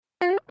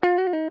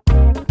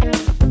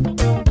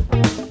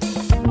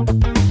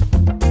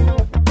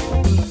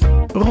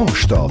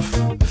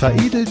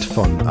Veredelt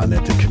von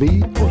Annette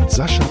und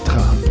Sascha.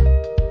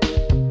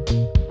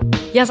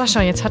 Ja,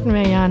 Sascha, jetzt hatten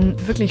wir ja ein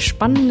wirklich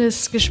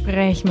spannendes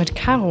Gespräch mit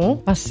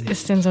Caro. Was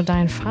ist denn so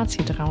dein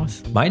Fazit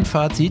raus? Mein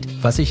Fazit,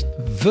 was ich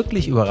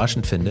wirklich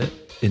überraschend finde,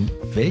 in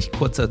welch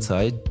kurzer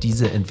Zeit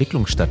diese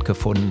Entwicklung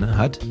stattgefunden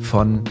hat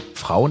von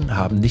Frauen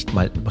haben nicht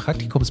mal einen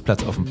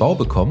Praktikumsplatz auf dem Bau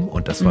bekommen,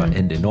 und das war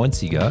Ende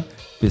 90er,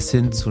 bis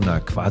hin zu einer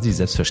quasi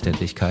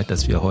Selbstverständlichkeit,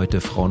 dass wir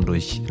heute Frauen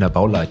durch eine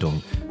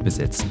Bauleitung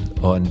besetzen.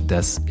 Und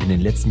dass in den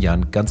letzten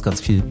Jahren ganz,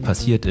 ganz viel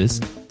passiert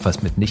ist,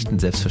 was mitnichten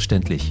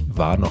selbstverständlich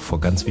war, noch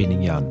vor ganz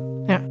wenigen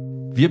Jahren. Ja.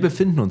 Wir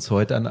befinden uns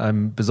heute an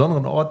einem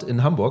besonderen Ort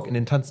in Hamburg, in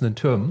den Tanzenden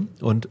Türmen,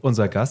 und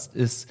unser Gast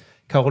ist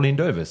Carolin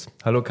Dölves.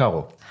 Hallo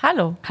Caro.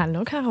 Hallo.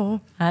 Hallo Caro.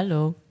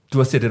 Hallo. Du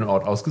hast dir den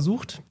Ort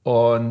ausgesucht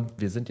und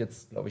wir sind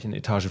jetzt, glaube ich, in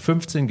Etage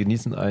 15,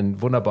 genießen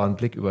einen wunderbaren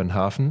Blick über den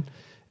Hafen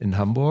in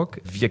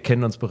Hamburg. Wir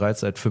kennen uns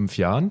bereits seit 5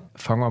 Jahren.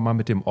 Fangen wir mal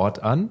mit dem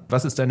Ort an.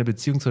 Was ist deine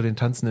Beziehung zu den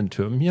Tanzenden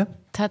Türmen hier?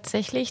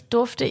 Tatsächlich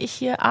durfte ich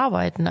hier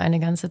arbeiten eine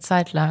ganze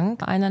Zeit lang,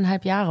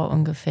 1,5 Jahre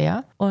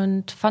ungefähr,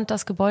 und fand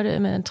das Gebäude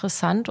immer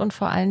interessant, und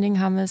vor allen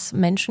Dingen haben es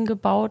Menschen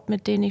gebaut,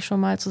 mit denen ich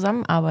schon mal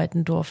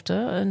zusammenarbeiten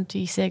durfte und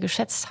die ich sehr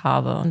geschätzt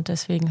habe, und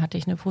deswegen hatte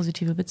ich eine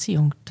positive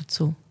Beziehung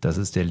dazu. Das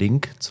ist der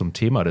Link zum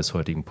Thema des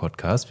heutigen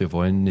Podcasts. Wir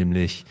wollen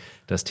nämlich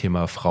das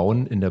Thema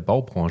Frauen in der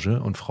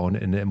Baubranche und Frauen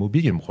in der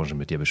Immobilienbranche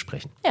mit dir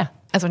besprechen. Ja.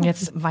 Also und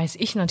jetzt weiß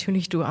ich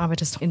natürlich, du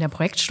arbeitest in der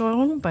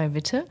Projektsteuerung bei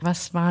Witte.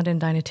 Was war denn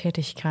deine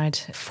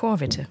Tätigkeit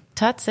vor Witte?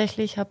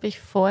 Tatsächlich habe ich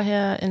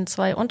vorher in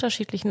 2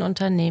 unterschiedlichen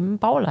Unternehmen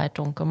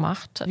Bauleitung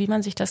gemacht, wie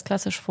man sich das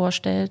klassisch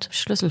vorstellt,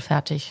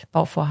 schlüsselfertig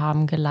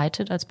Bauvorhaben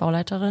geleitet als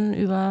Bauleiterin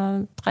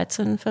über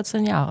 13,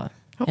 14 Jahre.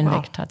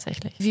 Hinweg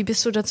tatsächlich. Wie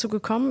bist du dazu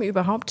gekommen,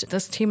 überhaupt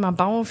das Thema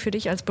Bau für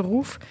dich als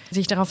Beruf,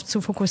 sich darauf zu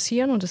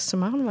fokussieren und es zu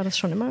machen? War das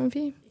schon immer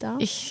irgendwie da?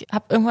 Ich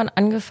habe irgendwann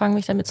angefangen,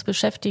 mich damit zu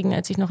beschäftigen,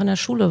 als ich noch in der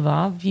Schule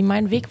war, wie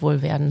mein Weg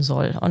wohl werden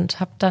soll, und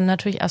habe dann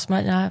natürlich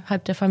erstmal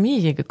innerhalb der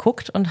Familie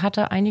geguckt und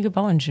hatte einige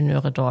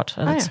Bauingenieure dort.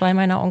 Also 2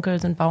 meiner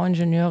Onkel sind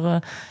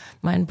Bauingenieure.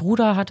 Mein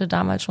Bruder hatte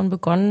damals schon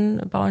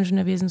begonnen,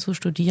 Bauingenieurwesen zu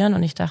studieren,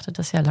 und ich dachte,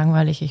 das ist ja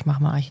langweilig, ich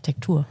mache mal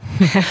Architektur.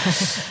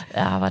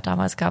 Ja, aber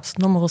damals gab es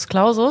Numerus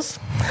Clausus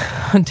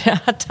und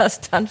der hat das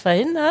dann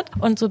verhindert,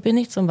 und so bin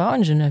ich zum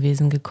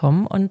Bauingenieurwesen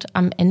gekommen, und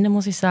am Ende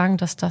muss ich sagen,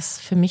 dass das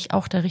für mich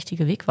auch der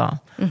richtige Weg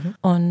war.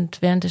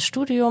 Und während des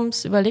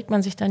Studiums überlegt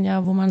man sich dann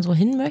ja, wo man so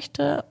hin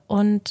möchte,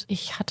 und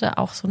ich hatte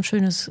auch so ein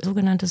schönes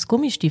sogenanntes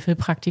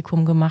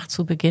Gummistiefelpraktikum gemacht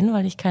zu Beginn,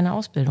 weil ich keine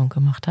Ausbildung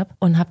gemacht habe,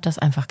 und habe das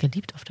einfach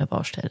geliebt auf der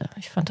Baustelle.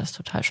 Ich fand das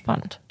total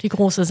spannend. Die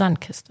große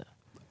Sandkiste.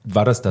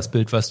 War das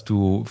Bild, was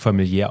du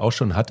familiär auch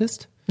schon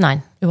hattest?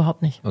 Nein,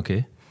 überhaupt nicht.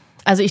 Okay.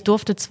 Also ich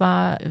durfte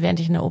zwar, während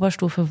ich in der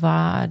Oberstufe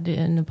war,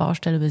 eine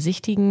Baustelle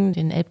besichtigen,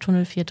 den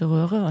Elbtunnel 4.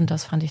 Röhre, und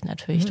das fand ich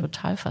natürlich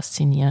total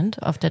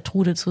faszinierend, auf der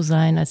Trude zu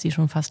sein, als sie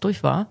schon fast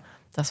durch war.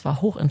 Das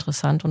war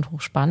hochinteressant und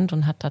hochspannend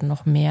und hat dann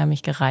noch mehr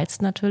mich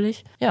gereizt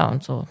natürlich. Ja,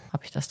 und so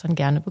habe ich das dann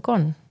gerne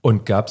begonnen.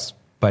 Und gab's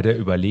bei der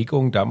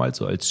Überlegung damals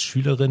so als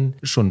Schülerin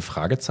schon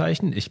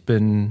Fragezeichen? Ich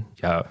bin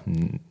ja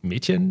ein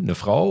Mädchen, eine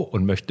Frau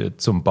und möchte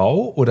zum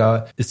Bau,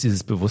 oder ist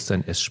dieses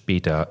Bewusstsein erst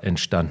später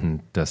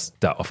entstanden, dass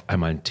da auf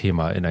einmal ein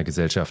Thema in der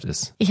Gesellschaft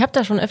ist? Ich habe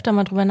da schon öfter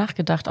mal drüber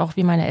nachgedacht, auch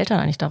wie meine Eltern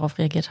eigentlich darauf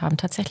reagiert haben.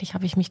 Tatsächlich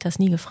habe ich mich das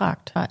nie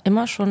gefragt. War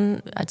immer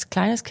schon als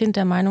kleines Kind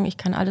der Meinung, ich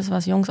kann alles,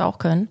 was Jungs auch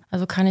können.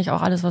 Also kann ich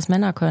auch alles, was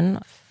Männer können.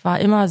 War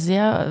immer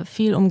sehr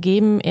viel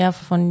umgeben eher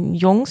von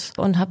Jungs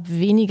und habe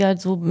weniger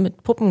so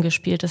mit Puppen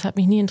gespielt. Das hat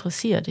mich nie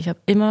interessiert. Ich habe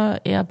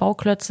immer eher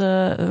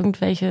Bauklötze,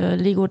 irgendwelche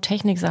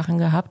Lego-Technik-Sachen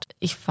gehabt.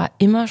 Ich war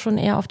immer schon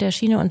eher auf der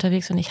Schiene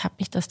unterwegs, und ich habe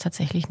mich das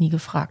tatsächlich nie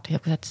gefragt. Ich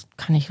habe gesagt, das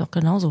kann ich doch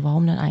genauso,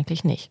 warum denn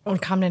eigentlich nicht?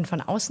 Und kam denn von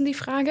außen die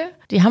Frage?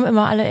 Die haben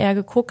immer alle eher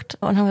geguckt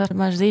und haben gesagt,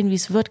 mal sehen, wie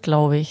es wird,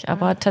 glaube ich.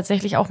 Aber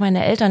tatsächlich auch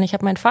meine Eltern. Ich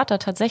habe meinen Vater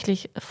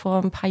tatsächlich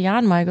vor ein paar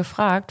Jahren mal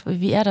gefragt,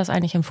 wie er das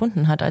eigentlich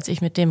empfunden hat, als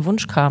ich mit dem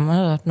Wunsch kam.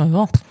 Er sagt,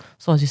 naja,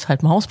 soll sie es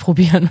halt mal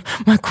ausprobieren,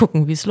 mal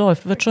gucken, wie es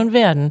läuft, wird schon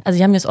werden. Also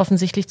sie haben mir es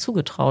offensichtlich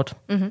zugetraut.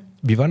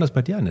 Wie war das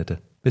bei dir, Annette?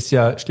 Bist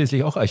ja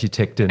schließlich auch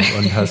Architektin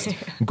und hast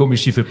ein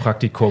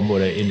Gummistiefelpraktikum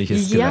oder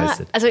ähnliches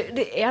geleistet. Ja, also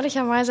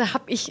ehrlicherweise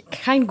habe ich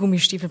kein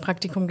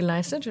Gummistiefelpraktikum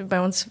geleistet.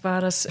 Bei uns war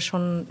das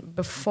schon,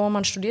 bevor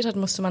man studiert hat,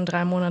 musste man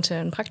 3 Monate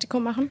ein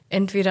Praktikum machen.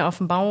 Entweder auf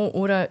dem Bau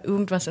oder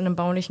irgendwas in einem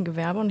baulichen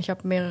Gewerbe. Und ich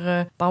habe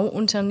mehrere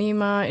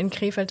Bauunternehmer in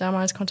Krefeld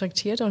damals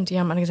kontaktiert, und die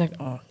haben alle gesagt,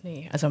 oh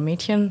nee, also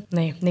Mädchen,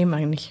 nee, nehmen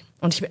wir nicht.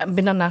 Und ich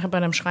bin dann nachher bei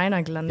einem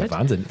Schreiner gelandet. Ja,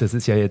 Wahnsinn. Das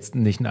ist ja jetzt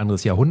nicht ein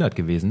anderes Jahrhundert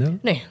gewesen, ne?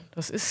 Nee,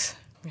 das ist...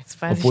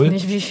 Jetzt weiß ich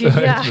nicht, wie viel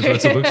Jahre. Jetzt müssen wir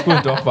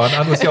zurückspulen, doch, war ein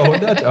anderes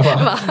Jahrhundert,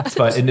 aber es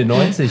war Ende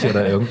 90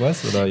 oder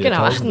irgendwas. Oder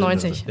genau,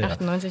 98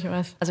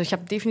 war es. Also ich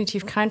habe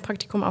definitiv kein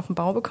Praktikum auf dem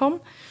Bau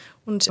bekommen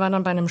und war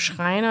dann bei einem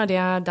Schreiner,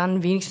 der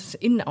dann wenigstens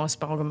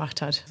Innenausbau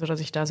gemacht hat, sodass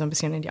ich da so ein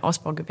bisschen in die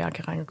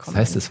Ausbaugewerke reingekommen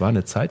bin. Das heißt, es war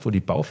eine Zeit, wo die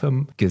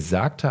Baufirmen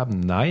gesagt haben,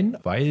 nein,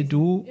 weil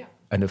du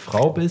eine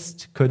Frau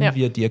bist, können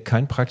wir dir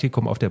kein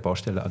Praktikum auf der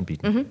Baustelle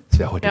anbieten. Das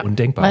wäre heute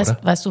undenkbar, oder?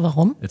 Weißt du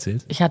warum?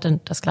 Erzähl's. Ich hatte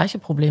das gleiche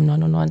Problem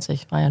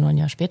 99, war ja nur ein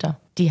Jahr später.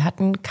 Die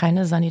hatten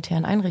keine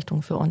sanitären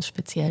Einrichtungen für uns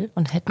speziell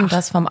und hätten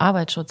das vom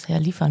Arbeitsschutz her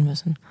liefern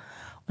müssen.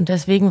 Und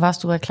deswegen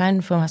warst du bei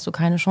kleinen Firmen, hast du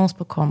keine Chance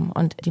bekommen.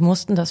 Und die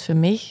mussten das für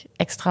mich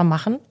extra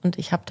machen. Und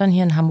ich habe dann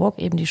hier in Hamburg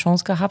eben die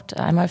Chance gehabt,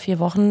 einmal 4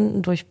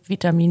 Wochen durch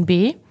Vitamin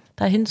B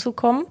dahin zu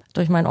kommen,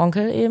 durch meinen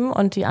Onkel eben.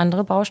 Und die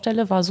andere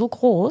Baustelle war so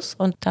groß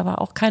und da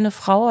war auch keine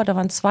Frau, da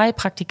waren 2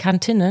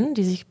 Praktikantinnen,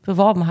 die sich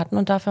beworben hatten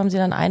und dafür haben sie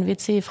dann ein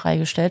WC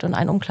freigestellt und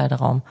einen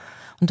Umkleideraum.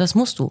 Und das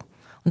musst du.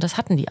 Und das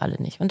hatten die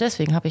alle nicht. Und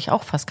deswegen habe ich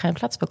auch fast keinen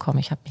Platz bekommen.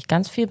 Ich habe mich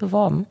ganz viel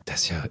beworben.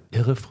 Das ist ja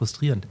irre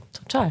frustrierend.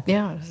 Total.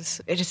 Ja,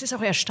 das ist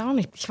auch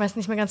erstaunlich. Ich weiß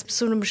nicht mehr ganz, bis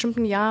zu einem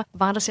bestimmten Jahr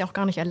war das ja auch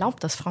gar nicht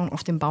erlaubt, dass Frauen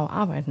auf dem Bau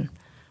arbeiten.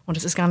 Und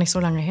das ist gar nicht so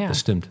lange her. Das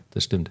stimmt.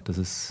 Das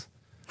ist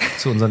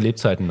zu unseren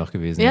Lebzeiten noch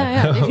gewesen.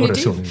 Ja, definitiv. Oder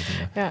schon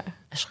gewesen, ja.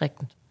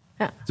 Erschreckend.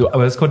 Ja. So,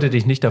 aber das konnte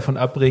dich nicht davon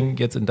abbringen,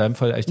 jetzt in deinem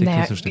Fall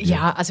Architektur zu studieren?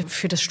 Ja, also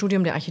für das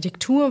Studium der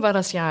Architektur war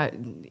das ja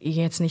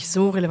jetzt nicht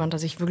so relevant,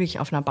 dass ich wirklich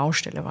auf einer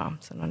Baustelle war,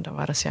 sondern da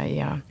war das ja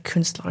eher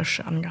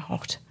künstlerisch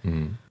angehaucht.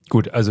 Mhm.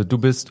 Gut, also du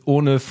bist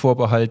ohne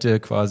Vorbehalte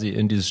quasi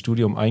in dieses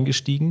Studium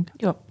eingestiegen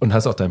und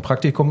hast auch dein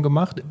Praktikum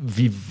gemacht.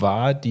 Wie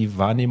war die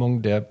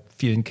Wahrnehmung der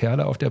vielen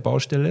Kerle auf der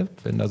Baustelle,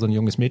 wenn da so ein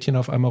junges Mädchen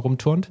auf einmal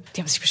rumturnt?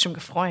 Die haben sich bestimmt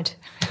gefreut.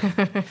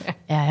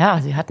 Ja,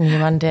 sie hatten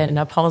jemanden, der in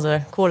der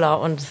Pause Cola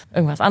und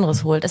irgendwas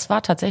anderes holt. Es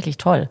war tatsächlich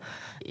toll.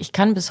 Ich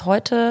kann bis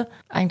heute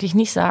eigentlich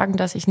nicht sagen,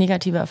 dass ich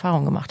negative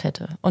Erfahrungen gemacht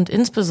hätte. Und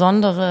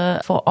insbesondere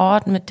vor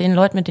Ort mit den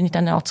Leuten, mit denen ich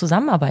dann auch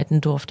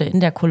zusammenarbeiten durfte,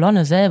 in der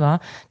Kolonne selber,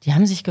 die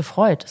haben sich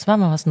gefreut. Es war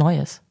mal was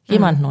Neues.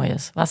 Jemand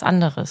Neues, was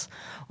anderes.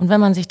 Und wenn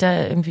man sich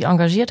da irgendwie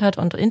engagiert hat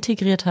und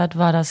integriert hat,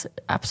 war das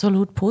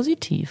absolut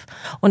positiv.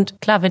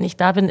 Und klar, wenn ich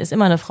da bin, ist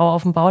immer eine Frau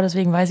auf dem Bau,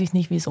 deswegen weiß ich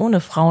nicht, wie es ohne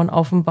Frauen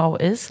auf dem Bau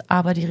ist.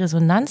 Aber die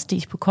Resonanz, die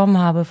ich bekommen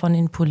habe von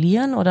den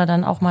Polieren oder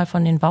dann auch mal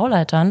von den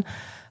Bauleitern,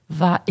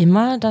 war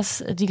immer,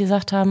 dass die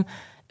gesagt haben,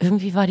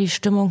 irgendwie war die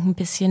Stimmung ein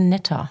bisschen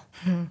netter.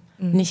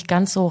 Nicht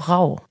ganz so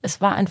rau.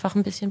 Es war einfach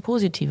ein bisschen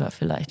positiver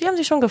vielleicht. Die haben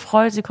sich schon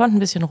gefreut, sie konnten ein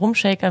bisschen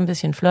rumshakern, ein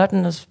bisschen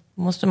flirten. Das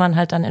musste man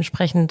halt dann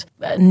entsprechend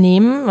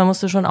nehmen. Man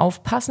musste schon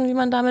aufpassen, wie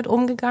man damit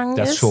umgegangen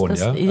ist. Das schon,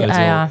 das, ja?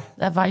 Ja,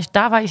 da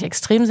war ich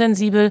extrem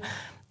sensibel,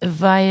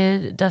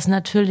 weil das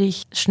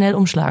natürlich schnell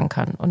umschlagen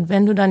kann. Und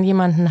wenn du dann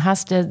jemanden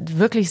hast, der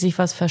wirklich sich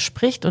was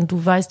verspricht und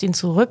du weist ihn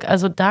zurück,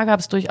 also da gab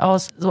es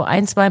durchaus so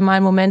 1-2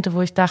 Mal Momente,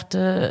 wo ich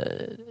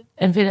dachte,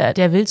 entweder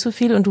der will zu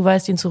viel und du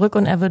weist ihn zurück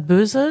und er wird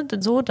böse,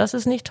 so, das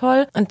ist nicht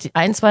toll. Und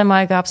 1-2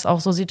 Mal gab es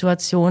auch so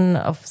Situationen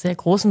auf sehr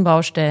großen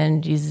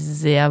Baustellen, die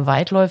sehr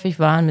weitläufig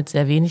waren mit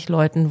sehr wenig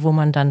Leuten, wo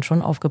man dann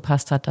schon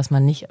aufgepasst hat, dass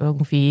man nicht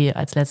irgendwie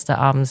als Letzte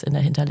abends in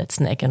der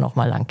hinterletzten Ecke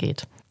nochmal lang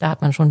geht. Da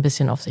hat man schon ein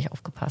bisschen auf sich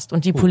aufgepasst.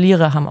 Und die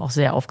Poliere haben auch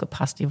sehr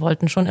aufgepasst. Die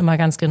wollten schon immer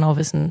ganz genau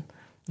wissen,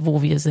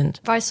 wo wir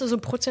sind. Weißt du so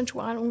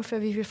prozentual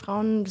ungefähr, wie viele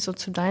Frauen so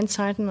zu deinen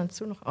Zeiten, als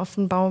du noch auf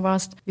dem Bau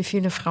warst, wie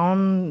viele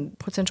Frauen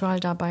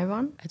prozentual dabei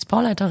waren? Als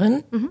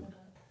Bauleiterin?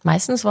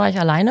 Meistens war ich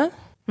alleine.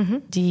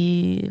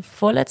 Die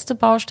vorletzte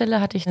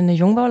Baustelle hatte ich eine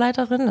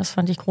Jungbauleiterin. Das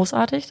fand ich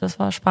großartig. Das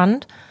war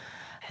spannend.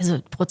 Also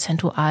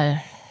prozentual,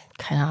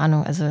 keine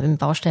Ahnung. Also im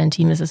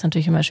Baustellenteam ist es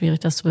natürlich immer schwierig,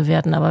 das zu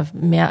bewerten. Aber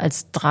mehr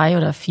als 3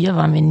 oder 4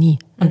 waren wir nie.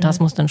 Und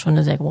das muss dann schon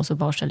eine sehr große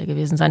Baustelle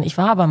gewesen sein. Ich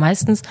war aber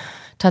meistens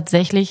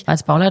tatsächlich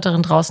als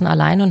Bauleiterin draußen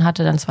allein und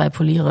hatte dann 2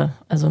 Poliere.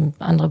 Also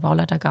andere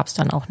Bauleiter gab es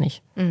dann auch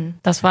nicht.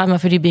 Das war immer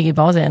für die BG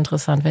Bau sehr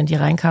interessant, wenn die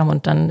reinkamen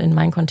und dann in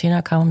meinen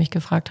Container kamen und mich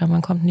gefragt haben,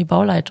 wann kommt denn die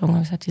Bauleitung? Und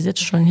ich gesagt, die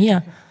sitzt schon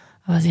hier.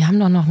 Aber Sie haben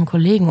doch noch einen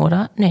Kollegen,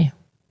 oder? Nee.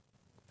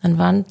 Dann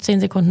waren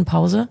 10 Sekunden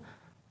Pause.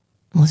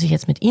 Muss ich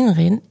jetzt mit Ihnen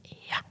reden?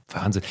 Ja.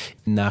 Wahnsinn.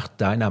 Nach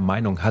deiner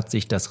Meinung hat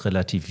sich das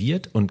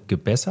relativiert und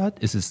gebessert?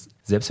 Ist es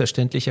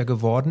selbstverständlicher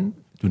geworden?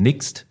 Du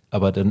nickst,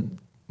 aber dann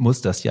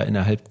muss das ja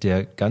innerhalb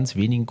der ganz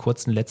wenigen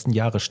kurzen letzten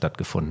Jahre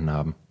stattgefunden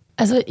haben.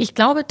 Also ich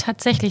glaube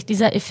tatsächlich,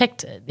 dieser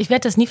Effekt, ich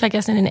werde das nie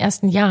vergessen in den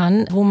ersten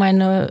Jahren, wo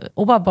meine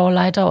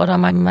Oberbauleiter oder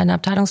meine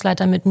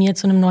Abteilungsleiter mit mir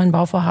zu einem neuen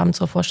Bauvorhaben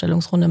zur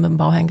Vorstellungsrunde mit dem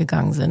Bauherrn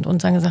gegangen sind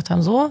und dann gesagt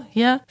haben, so,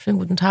 hier, schönen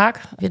guten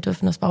Tag, wir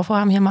dürfen das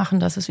Bauvorhaben hier machen,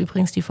 das ist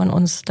übrigens die von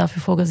uns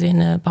dafür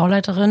vorgesehene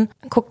Bauleiterin.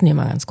 Guckten die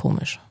mal ganz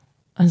komisch.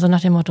 Und so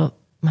nach dem Motto,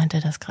 meint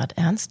er das gerade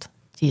ernst?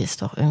 Die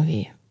ist doch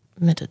irgendwie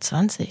Mitte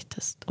 20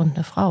 und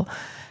eine Frau.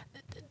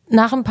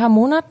 Nach ein paar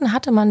Monaten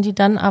hatte man die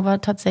dann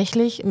aber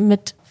tatsächlich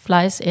mit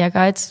Fleiß,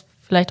 Ehrgeiz,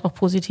 vielleicht auch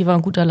positiver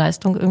und guter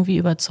Leistung irgendwie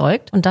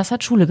überzeugt. Und das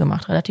hat Schule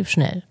gemacht, relativ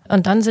schnell.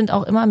 Und dann sind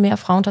auch immer mehr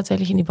Frauen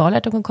tatsächlich in die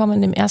Bauleitung gekommen.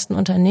 In dem ersten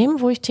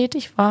Unternehmen, wo ich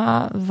tätig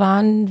war,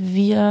 waren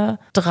wir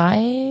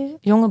 3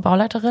 junge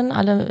Bauleiterinnen,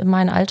 alle in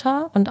meinem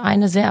Alter, und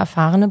eine sehr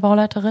erfahrene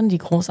Bauleiterin, die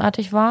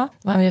großartig war.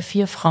 Waren wir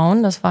 4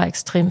 Frauen, das war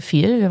extrem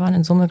viel. Wir waren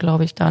in Summe,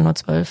 glaube ich, da nur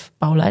 12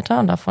 Bauleiter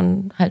und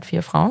davon halt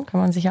 4 Frauen, kann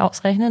man sich ja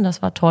ausrechnen.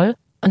 Das war toll.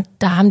 Und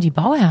da haben die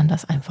Bauherren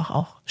das einfach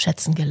auch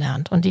schätzen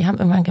gelernt. Und die haben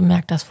irgendwann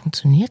gemerkt, das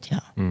funktioniert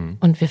ja.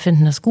 Und wir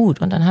finden das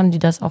gut. Und dann haben die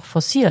das auch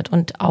forciert.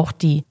 Und auch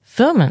die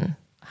Firmen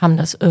haben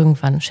das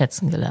irgendwann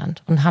schätzen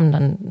gelernt und haben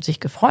dann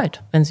sich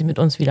gefreut, wenn sie mit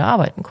uns wieder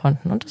arbeiten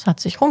konnten. Und das hat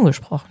sich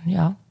rumgesprochen,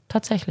 ja.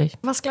 tatsächlich.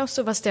 Was glaubst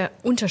du, was der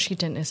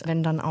Unterschied denn ist,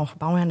 wenn dann auch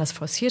Bauherren das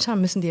forciert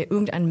haben, müssen die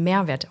irgendeinen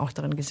Mehrwert auch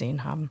darin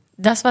gesehen haben?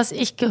 Das, was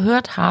ich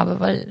gehört habe,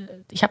 weil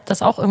ich habe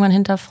das auch irgendwann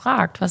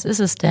hinterfragt, was ist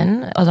es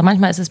denn? Also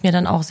manchmal ist es mir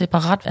dann auch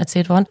separat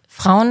erzählt worden.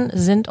 Frauen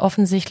sind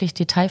offensichtlich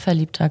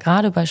detailverliebter,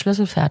 gerade bei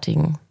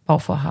schlüsselfertigen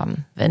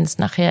Bauvorhaben. Wenn es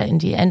nachher in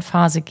die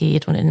Endphase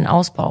geht und in den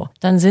Ausbau,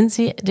 dann sind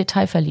sie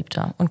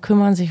detailverliebter und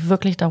kümmern sich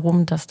wirklich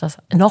darum, dass das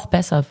noch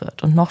besser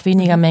wird und noch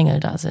weniger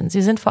Mängel da sind.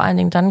 Sie sind vor allen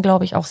Dingen dann,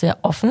 glaube ich, auch sehr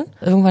offen.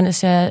 Irgendwann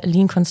ist ja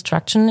Lean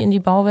Construction in die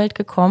Bauwelt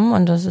gekommen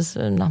und das ist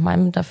nach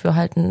meinem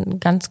Dafürhalten ein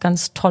ganz,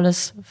 ganz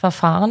tolles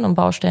Verfahren, um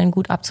Baustellen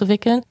gut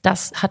abzuwickeln.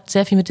 Das hat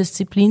sehr viel mit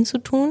Disziplin zu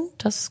tun.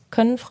 Das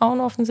können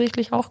Frauen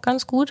offensichtlich auch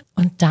ganz gut.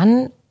 Und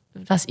dann,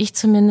 was ich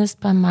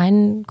zumindest bei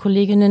meinen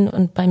Kolleginnen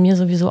und bei mir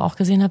sowieso auch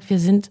gesehen habe, wir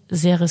sind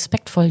sehr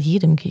respektvoll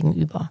jedem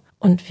gegenüber.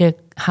 Und wir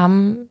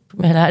haben, tut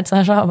mir leid,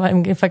 Sascha, aber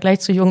im Vergleich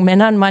zu jungen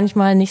Männern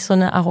manchmal nicht so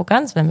eine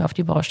Arroganz, wenn wir auf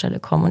die Baustelle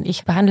kommen. Und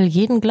ich behandle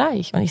jeden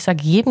gleich und ich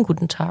sage jedem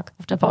guten Tag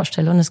auf der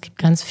Baustelle. Und es gibt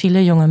ganz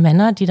viele junge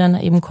Männer, die dann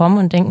eben kommen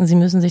und denken, sie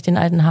müssen sich den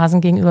alten Hasen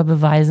gegenüber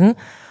beweisen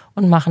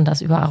und machen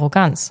das über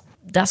Arroganz.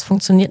 Das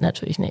funktioniert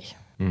natürlich nicht.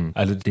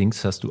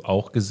 Allerdings hast du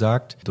auch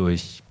gesagt,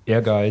 durch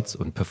Ehrgeiz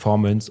und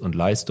Performance und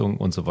Leistung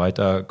und so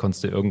weiter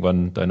konntest du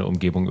irgendwann deine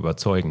Umgebung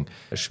überzeugen.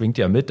 Es schwingt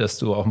ja mit, dass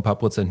du auch ein paar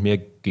Prozent mehr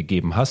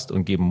gegeben hast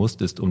und geben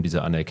musstest, um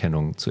diese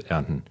Anerkennung zu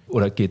ernten.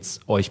 Oder geht's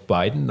euch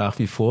beiden nach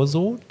wie vor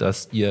so,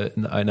 dass ihr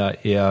in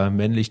einer eher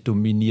männlich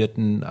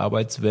dominierten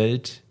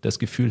Arbeitswelt das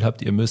Gefühl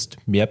habt, ihr müsst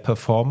mehr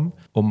performen,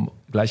 um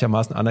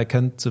gleichermaßen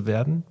anerkannt zu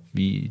werden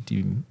wie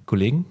die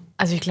Kollegen?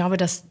 Also ich glaube,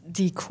 dass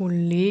die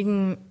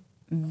Kollegen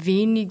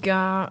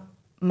weniger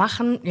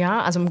machen,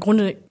 ja, also im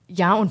Grunde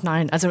ja und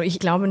nein. Also ich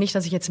glaube nicht,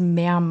 dass ich jetzt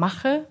mehr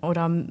mache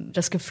oder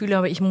das Gefühl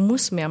habe, ich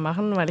muss mehr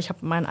machen, weil ich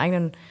habe meinen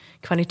eigenen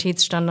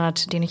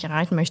Qualitätsstandard, den ich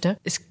erreichen möchte.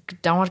 Es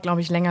dauert, glaube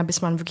ich, länger,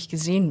 bis man wirklich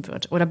gesehen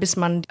wird oder bis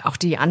man auch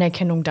die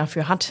Anerkennung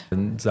dafür hat.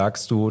 Dann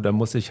sagst du, da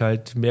muss ich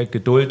halt mehr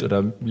Geduld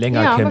oder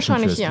länger kämpfen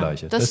fürs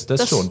Gleiche. Das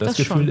schon. Das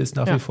Gefühl schon. Ist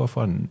nach wie vor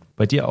vorhanden.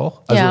 Bei dir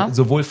auch? Also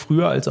sowohl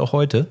früher als auch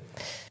heute?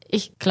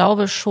 Ich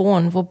glaube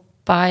schon,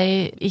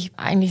 wobei ich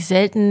eigentlich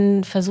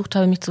selten versucht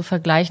habe, mich zu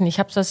vergleichen. Ich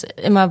habe das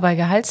immer bei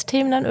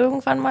Gehaltsthemen dann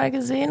irgendwann mal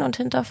gesehen und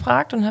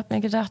hinterfragt und habe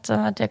mir gedacht,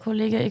 der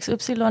Kollege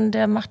XY,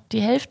 der macht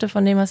die Hälfte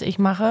von dem, was ich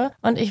mache.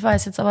 Und ich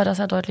weiß jetzt aber, dass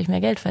er deutlich mehr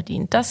Geld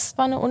verdient. Das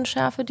war eine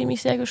Unschärfe, die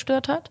mich sehr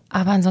gestört hat.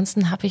 Aber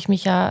ansonsten habe ich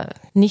mich ja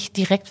nicht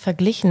direkt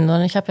verglichen,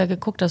 sondern ich habe ja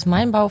geguckt, dass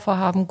mein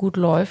Bauvorhaben gut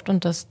läuft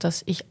und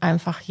dass ich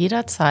einfach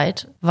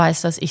jederzeit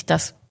weiß, dass ich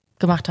das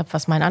gemacht habe,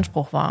 was mein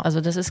Anspruch war.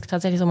 Also das ist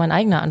tatsächlich so, mein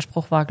eigener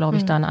Anspruch war, glaube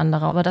ich, da ein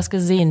anderer. Aber das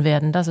gesehen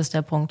werden, das ist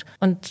der Punkt.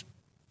 Und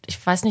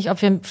ich weiß nicht,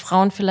 ob wir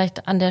Frauen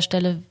vielleicht an der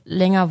Stelle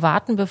länger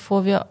warten,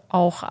 bevor wir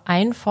auch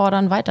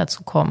einfordern,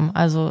 weiterzukommen.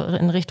 Also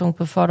in Richtung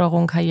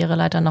Beförderung,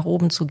 Karriereleiter nach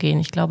oben zu gehen.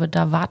 Ich glaube,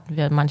 da warten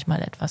wir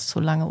manchmal etwas zu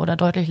lange oder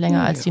deutlich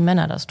länger, als die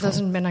Männer das tun. Da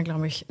sind Männer,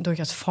 glaube ich,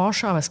 durchaus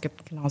Forscher, aber es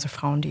gibt genauso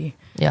Frauen, die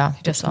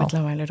das auch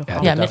mittlerweile doch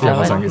auch. Ja,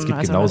 mittlerweile sagen, es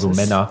gibt genauso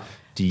Männer,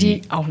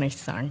 die auch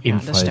nichts sagen.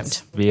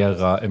 Ebenfalls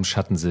schwerer im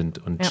Schatten sind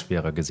und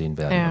schwerer gesehen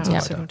werden. Ja, und so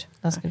absolut.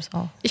 Das gibt's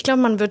auch. Ich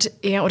glaube, man wird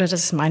eher, oder das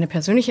ist meine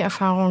persönliche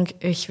Erfahrung,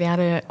 ich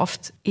werde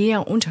oft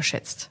eher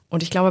unterschätzt.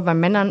 Und ich glaube, bei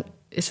Männern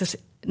ist es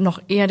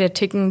noch eher der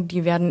Ticken,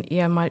 die werden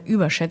eher mal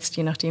überschätzt,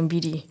 je nachdem,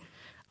 wie die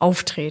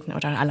auftreten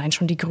oder allein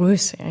schon die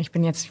Größe. Ich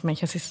meine,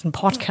 das ist ein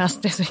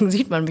Podcast, deswegen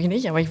sieht man mich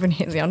nicht, aber ich bin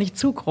jetzt ja auch nicht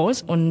zu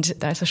groß.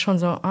 Und da ist es schon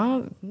so,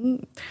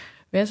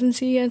 wer sind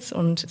Sie jetzt?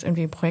 Und jetzt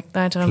irgendwie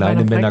Projektleiterin bei einer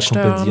Männer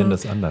Projektsteuerung. kompensieren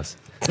das anders.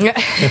 Ja,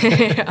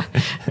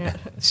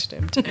 das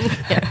stimmt.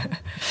 Ja.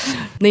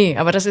 Nee,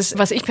 aber das ist,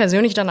 was ich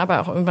persönlich dann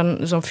aber auch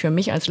irgendwann so für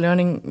mich als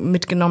Learning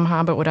mitgenommen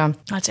habe oder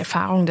als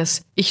Erfahrung,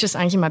 dass ich das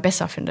eigentlich immer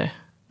besser finde.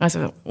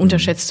 Also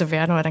unterschätzt zu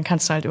werden, aber dann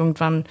kannst du halt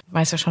irgendwann,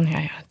 weißt du schon,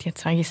 dir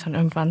zeige ich es dann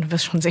irgendwann, du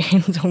wirst schon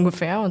sehen, so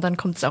ungefähr, und dann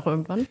kommt es auch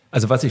irgendwann.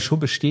 Also was ich schon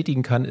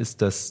bestätigen kann,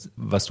 ist das,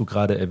 was du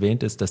gerade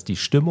erwähnt hast, dass die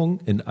Stimmung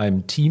in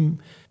einem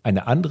Team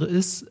eine andere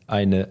ist,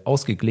 eine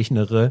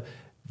ausgeglichenere,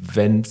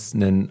 wenn es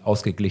ein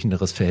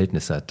ausgeglicheneres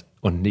Verhältnis hat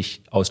und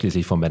nicht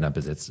ausschließlich von Männern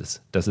besetzt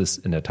ist. Das ist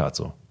in der Tat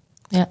so.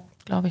 Ja,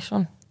 glaube ich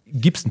schon.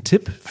 Gibt es einen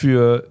Tipp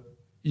für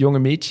junge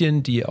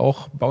Mädchen, die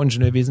auch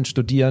Bauingenieurwesen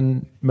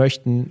studieren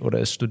möchten oder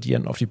es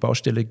studieren, auf die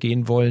Baustelle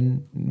gehen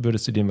wollen?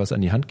 Würdest du denen was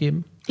an die Hand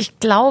geben? Ich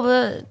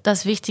glaube,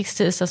 das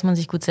Wichtigste ist, dass man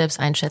sich gut selbst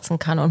einschätzen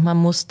kann und man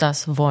muss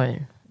das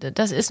wollen.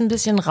 Das ist ein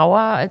bisschen rauer,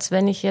 als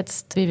wenn ich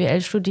jetzt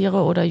BWL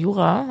studiere oder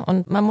Jura.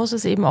 Und man muss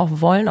es eben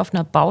auch wollen, auf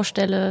einer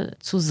Baustelle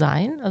zu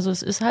sein. Also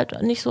es ist halt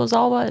nicht so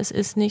sauber, es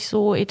ist nicht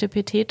so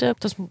etepetete.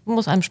 Das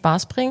muss einem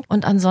Spaß bringen.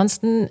 Und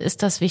ansonsten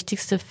ist das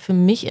Wichtigste für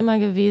mich immer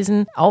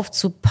gewesen,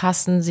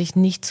 aufzupassen, sich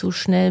nicht zu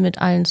schnell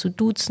mit allen zu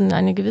duzen,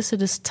 eine gewisse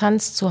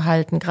Distanz zu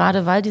halten.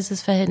 Gerade weil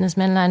dieses Verhältnis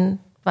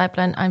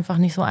Männlein-Weiblein einfach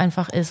nicht so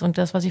einfach ist. Und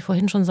das, was ich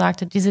vorhin schon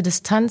sagte, diese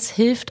Distanz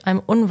hilft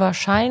einem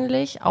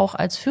unwahrscheinlich, auch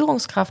als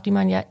Führungskraft, die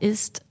man ja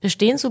ist,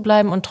 bestehen zu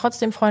bleiben und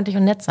trotzdem freundlich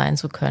und nett sein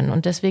zu können.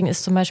 Und deswegen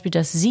ist zum Beispiel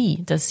das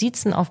Sie, das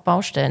Siezen auf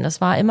Baustellen, das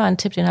war immer ein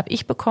Tipp, den habe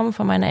ich bekommen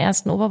von meiner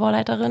ersten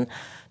Oberbauleiterin.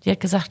 Die hat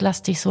gesagt,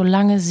 lass dich so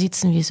lange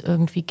siezen, wie es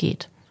irgendwie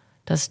geht.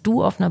 Das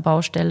Du auf einer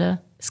Baustelle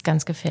ist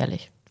ganz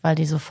gefährlich. weil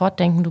die sofort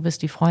denken, du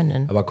bist die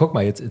Freundin. Aber guck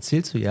mal, jetzt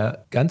erzählst du ja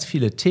ganz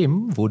viele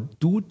Themen, wo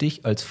du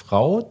dich als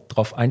Frau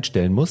drauf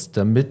einstellen musst,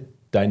 damit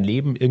dein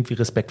Leben irgendwie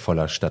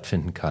respektvoller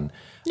stattfinden kann.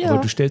 Ja.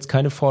 Aber du stellst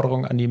keine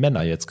Forderung an die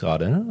Männer jetzt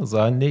gerade. Ne?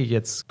 Sagen, nee,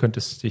 jetzt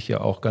könntest du dich ja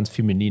auch ganz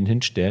feminin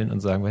hinstellen und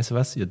sagen, weißt du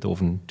was, ihr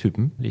doofen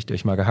Typen, legt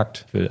euch mal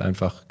gehackt, will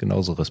einfach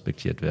genauso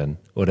respektiert werden.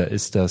 Oder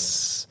ist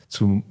das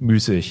zu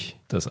müßig,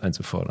 das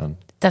einzufordern?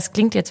 Das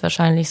klingt jetzt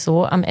wahrscheinlich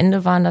so. Am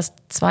Ende waren das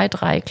 2,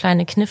 3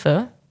 kleine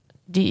Kniffe,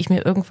 die ich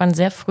mir irgendwann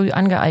sehr früh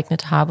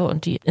angeeignet habe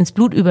und die ins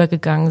Blut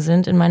übergegangen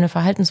sind, in meine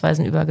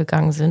Verhaltensweisen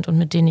übergegangen sind und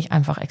mit denen ich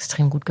einfach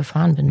extrem gut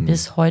gefahren bin,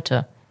 bis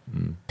heute.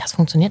 Das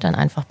funktioniert dann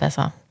einfach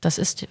besser. Das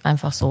ist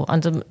einfach so.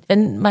 Also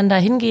wenn man da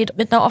hingeht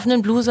mit einer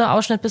offenen Bluse,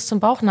 Ausschnitt bis zum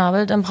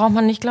Bauchnabel, dann braucht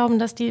man nicht glauben,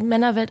 dass die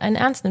Männerwelt einen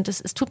ernst nimmt.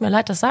 Es tut mir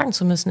leid, das sagen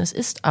zu müssen. Es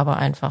ist aber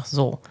einfach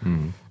so.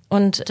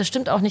 Und das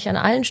stimmt auch nicht an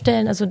allen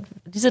Stellen. Also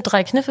diese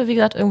 3 Kniffe, wie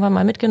gesagt, irgendwann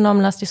mal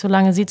mitgenommen, lass dich so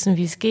lange siezen,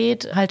 wie es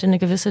geht, halte eine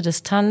gewisse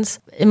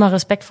Distanz, immer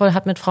respektvoll,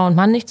 hat mit Frau und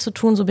Mann nichts zu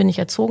tun, so bin ich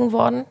erzogen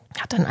worden.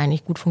 Hat dann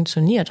eigentlich gut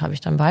funktioniert, habe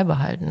ich dann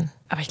beibehalten.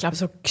 Aber ich glaube,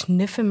 so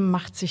Kniffe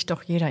macht sich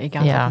doch jeder,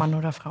 egal ob Mann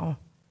oder Frau.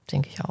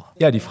 Denke ich auch.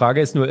 Ja, die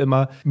Frage ist nur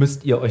immer,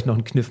 müsst ihr euch noch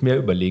einen Kniff mehr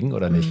überlegen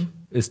oder nicht?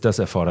 Ist das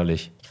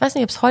erforderlich? Ich weiß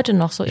nicht, ob es heute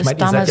noch so ist. Ich meine,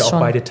 ihr damals seid ja auch schon.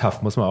 beide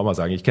tough, muss man auch mal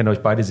sagen. Ich kenne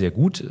euch beide sehr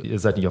gut. Ihr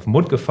seid nicht auf den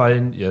Mund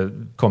gefallen, ihr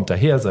kommt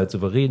daher, seid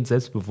souverän,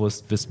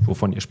 selbstbewusst, wisst,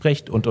 wovon ihr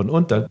sprecht und.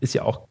 Da ist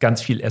ja auch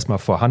ganz viel erstmal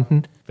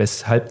vorhanden,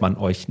 weshalb man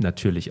euch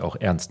natürlich auch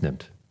ernst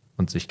nimmt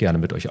und sich gerne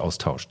mit euch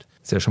austauscht.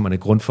 Das ist ja schon mal eine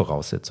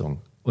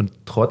Grundvoraussetzung. Und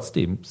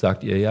trotzdem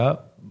sagt ihr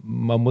ja,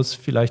 man muss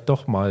vielleicht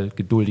doch mal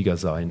geduldiger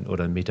sein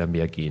oder einen Meter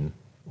mehr gehen,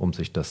 um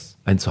sich das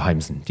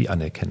einzuheimsen, die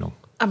Anerkennung.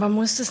 Aber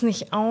muss es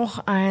nicht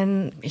auch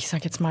ein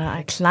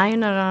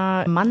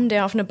kleinerer Mann,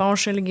 der auf eine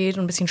Baustelle geht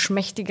und ein bisschen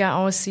schmächtiger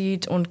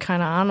aussieht und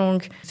keine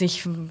Ahnung,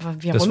 sich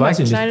wie auch immer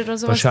gekleidet oder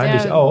sowas?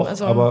 Wahrscheinlich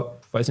auch, aber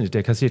weiß nicht,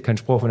 der kassiert keinen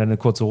Spruch, wenn er eine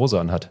kurze Hose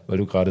anhat, weil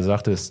du gerade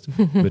sagtest,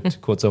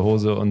 mit kurzer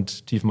Hose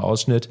und tiefem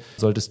Ausschnitt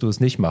solltest du es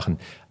nicht machen.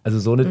 Also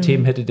so eine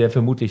Themen hätte der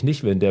vermutlich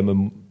nicht, wenn der mit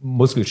einem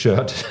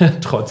Muskelshirt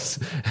trotz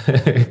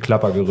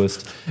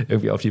Klappergerüst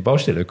irgendwie auf die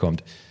Baustelle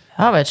kommt.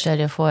 Ja, aber jetzt stell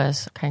dir vor, er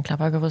ist kein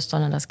Klappergerüst,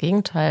 sondern das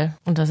Gegenteil.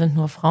 Und da sind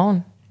nur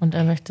Frauen. Und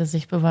er möchte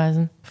sich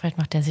beweisen. Vielleicht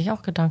macht er sich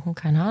auch Gedanken,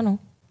 keine Ahnung.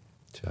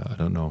 Tja, I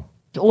don't know.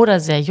 Oder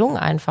sehr jung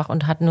einfach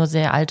und hat nur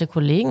sehr alte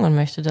Kollegen und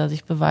möchte da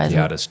sich beweisen.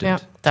 Ja, das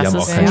stimmt. Ja, das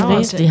ist keinen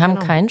Spaß. Die haben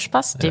keinen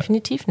Spaß,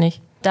 definitiv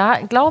nicht.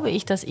 Da glaube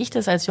ich, dass ich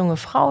das als junge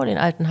Frau den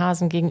alten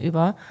Hasen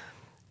gegenüber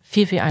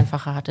viel, viel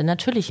einfacher hatte.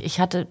 Natürlich, ich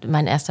hatte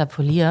mein erster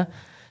Polier,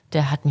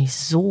 der hat mich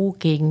so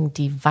gegen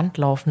die Wand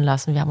laufen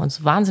lassen. Wir haben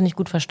uns wahnsinnig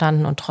gut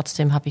verstanden und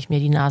trotzdem habe ich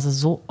mir die Nase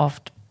so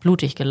oft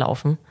blutig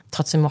gelaufen.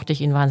 Trotzdem mochte ich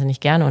ihn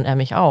wahnsinnig gerne und er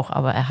mich auch.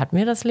 Aber er hat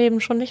mir das Leben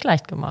schon nicht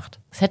leicht gemacht.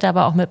 Das hätte er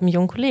aber auch mit einem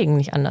jungen Kollegen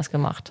nicht anders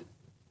gemacht.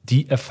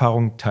 Die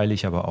Erfahrung teile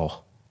ich aber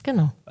auch.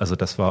 Genau. Also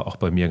das war auch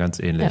bei mir ganz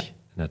ähnlich.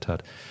 In der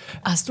Tat.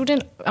 Hast du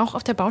denn auch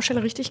auf der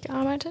Baustelle richtig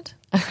gearbeitet?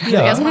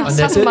 Ja, erstmal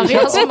hast du mal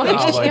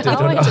richtig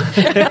gearbeitet.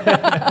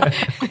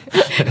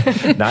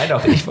 Nein,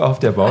 auch ich war auf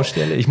der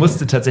Baustelle. Ich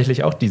musste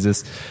tatsächlich auch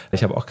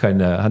ich habe auch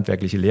keine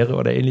handwerkliche Lehre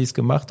oder ähnliches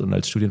gemacht und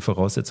als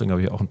Studienvoraussetzung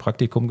habe ich auch ein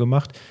Praktikum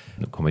gemacht.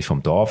 Dann komme ich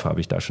vom Dorf,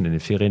 habe ich da schon in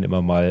den Ferien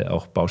immer mal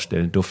auch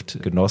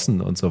Baustellenduft genossen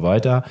und so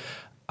weiter.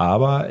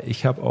 Aber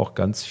ich habe auch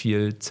ganz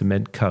viel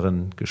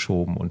Zementkarren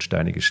geschoben und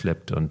Steine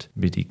geschleppt und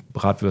mir die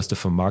Bratwürste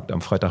vom Markt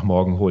am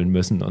Freitagmorgen holen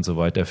müssen und so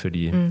weiter für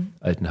die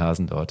alten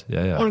Hasen dort.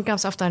 Ja, ja. Und gab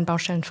es auf deinen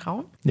Baustellen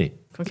Frauen? Nee,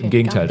 im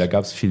Gegenteil, da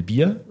gab es viel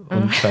Bier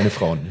und keine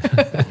Frauen.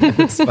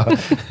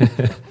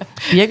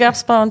 Bier gab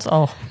es bei uns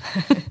auch,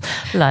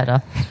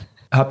 leider.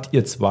 Habt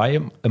ihr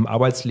 2 im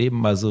Arbeitsleben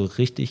mal so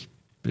richtig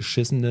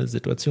beschissene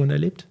Situationen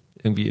erlebt?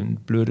 Irgendwie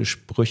blöde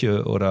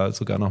Sprüche oder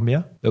sogar noch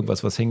mehr?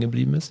 Irgendwas, was hängen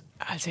geblieben ist?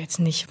 Also jetzt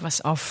nicht,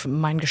 was auf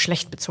mein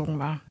Geschlecht bezogen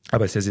war.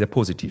 Aber ist ja sehr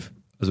positiv.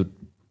 Also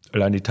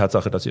allein die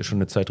Tatsache, dass ihr schon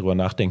eine Zeit drüber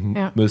nachdenken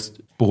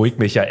müsst, beruhigt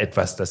mich ja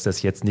etwas, dass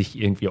das jetzt nicht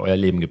irgendwie euer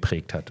Leben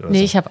geprägt hat. Oder nee,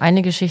 so. Ich habe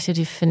eine Geschichte,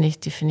 die finde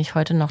ich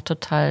heute noch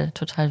total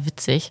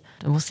witzig.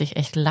 Da musste ich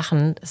echt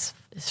lachen. Es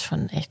ist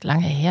schon echt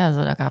lange her.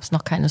 Also da gab es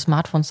noch keine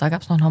Smartphones, da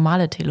gab es noch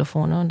normale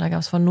Telefone und da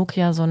gab es von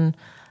Nokia so ein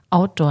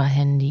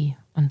Outdoor-Handy.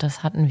 Und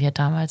das hatten wir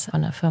damals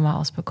von der Firma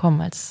aus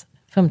bekommen als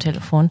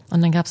Firmentelefon.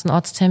 Und dann gab es einen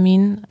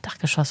Ortstermin,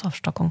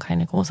 Dachgeschossaufstockung,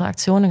 keine große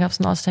Aktion. Dann gab es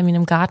einen Ortstermin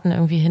im Garten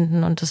irgendwie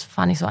hinten und das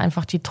war nicht so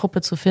einfach, die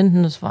Truppe zu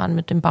finden. Das waren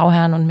mit dem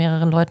Bauherrn und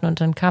mehreren Leuten und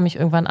dann kam ich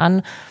irgendwann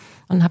an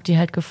und habe die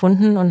halt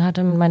gefunden und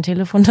hatte mein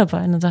Telefon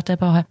dabei. Und dann sagt der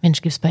Bauherr,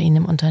 Mensch, gibt's bei Ihnen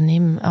im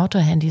Unternehmen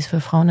Autohandys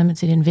für Frauen, damit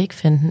sie den Weg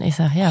finden? Ich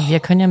sage, ja,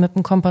 wir können ja mit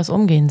dem Kompass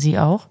umgehen, Sie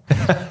auch?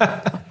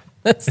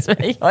 Das will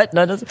ich heute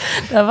noch.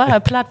 Da war er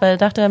platt, weil er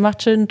dachte, er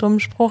macht schön einen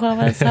dummen Spruch,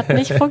 aber es hat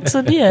nicht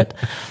funktioniert.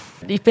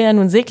 Ich bin ja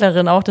nun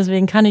Seglerin auch,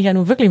 deswegen kann ich ja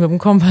nun wirklich mit dem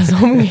Kompass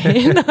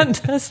umgehen.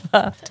 Und das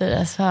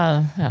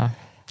war, ja.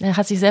 Er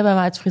hat sich selber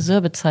mal als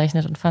Friseur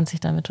bezeichnet und fand sich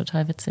damit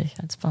total witzig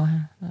als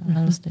Bauherr.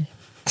 War lustig.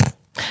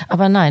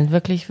 Aber nein,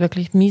 wirklich,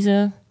 wirklich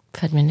miese,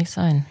 fällt mir nichts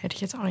ein. Hätte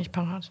ich jetzt auch nicht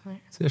parat. Nee.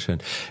 Sehr schön.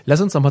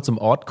 Lass uns noch mal zum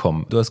Ort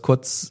kommen. Du hast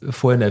kurz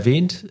vorhin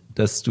erwähnt,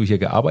 dass du hier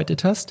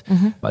gearbeitet hast.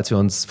 Als wir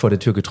uns vor der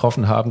Tür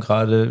getroffen haben,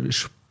 gerade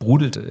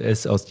sprudelt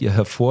es aus dir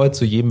hervor.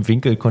 Zu jedem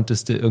Winkel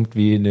konntest du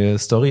irgendwie eine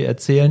Story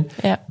erzählen.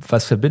 Ja.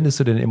 Was verbindest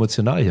du denn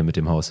emotional hier mit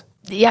dem Haus?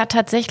 Ja,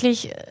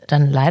 tatsächlich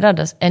dann leider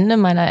das Ende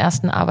meiner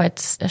ersten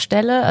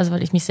Arbeitsstelle, also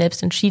weil ich mich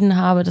selbst entschieden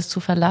habe, das zu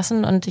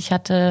verlassen. Und ich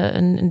hatte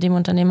in dem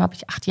Unternehmen habe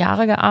ich 8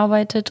 Jahre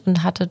gearbeitet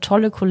und hatte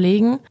tolle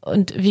Kollegen.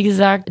 Und wie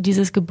gesagt,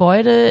 dieses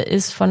Gebäude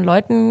ist von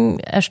Leuten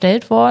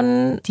erstellt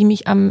worden, die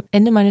mich am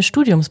Ende meines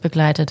Studiums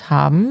begleitet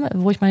haben,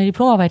 wo ich meine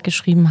Diplomarbeit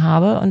geschrieben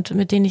habe und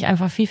mit denen ich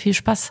einfach viel, viel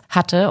Spaß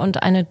hatte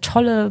und eine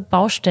tolle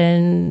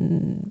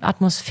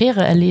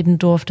Baustellenatmosphäre erleben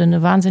durfte,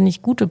 eine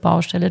wahnsinnig gute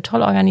Baustelle,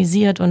 toll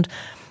organisiert. Und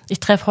ich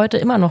treffe heute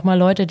immer noch mal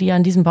Leute, die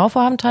an diesem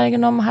Bauvorhaben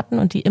teilgenommen hatten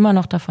und die immer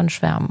noch davon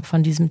schwärmen,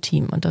 von diesem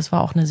Team. Und das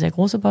war auch eine sehr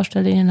große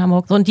Baustelle hier in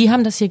Hamburg. So, und die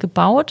haben das hier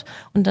gebaut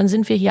und dann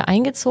sind wir hier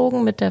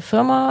eingezogen mit der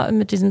Firma,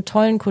 mit diesen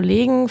tollen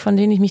Kollegen, von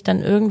denen ich mich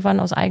dann irgendwann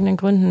aus eigenen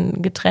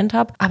Gründen getrennt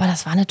habe. Aber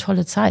das war eine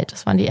tolle Zeit.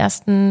 Das waren die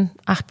ersten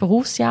 8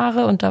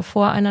 Berufsjahre und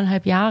davor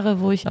 1,5 Jahre,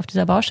 wo ich auf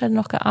dieser Baustelle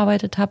noch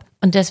gearbeitet habe.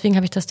 Und deswegen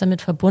habe ich das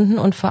damit verbunden.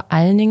 Und vor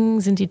allen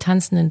Dingen sind die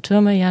tanzenden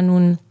Türme ja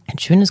nun ein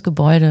schönes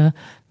Gebäude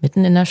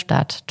mitten in der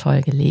Stadt,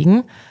 toll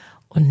gelegen.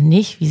 Und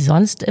nicht wie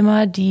sonst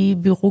immer die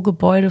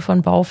Bürogebäude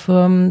von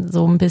Baufirmen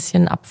so ein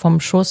bisschen ab vom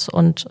Schuss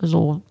und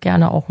so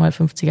gerne auch mal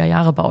 50er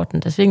Jahre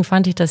bauten. Deswegen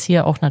fand ich das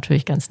hier auch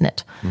natürlich ganz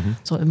nett.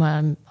 So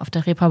immer auf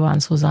der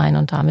Reeperbahn zu sein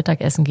und da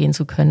Mittagessen gehen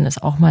zu können,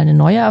 ist auch mal eine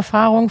neue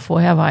Erfahrung.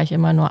 Vorher war ich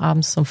immer nur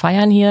abends zum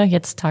Feiern hier,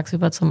 jetzt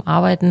tagsüber zum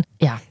Arbeiten.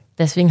 Ja,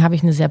 deswegen habe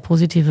ich eine sehr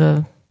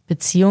positive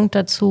Beziehung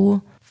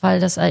dazu, weil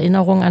das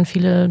Erinnerungen an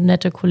viele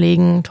nette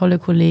Kollegen, tolle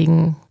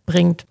Kollegen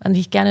bringt, an die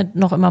ich gerne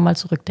noch immer mal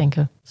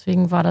zurückdenke.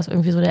 Deswegen war das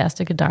irgendwie so der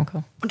erste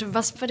Gedanke. Und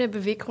was war der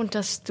Beweggrund,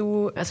 dass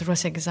du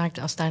hast ja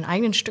gesagt, aus deinen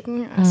eigenen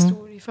Stücken hast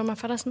du die Firma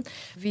verlassen.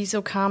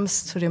 Wieso kam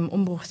es zu dem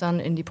Umbruch dann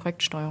in die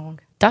Projektsteuerung?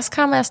 Das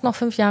kam erst noch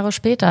 5 Jahre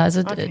später.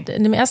 Also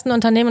in dem ersten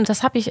Unternehmen, und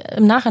das habe ich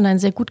im Nachhinein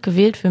sehr gut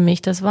gewählt für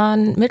mich, das war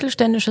ein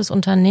mittelständisches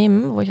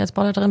Unternehmen, wo ich als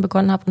Bauleiterin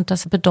begonnen habe. Und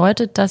das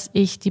bedeutet, dass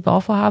ich die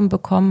Bauvorhaben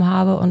bekommen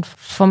habe und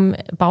vom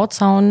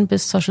Bauzaun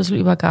bis zur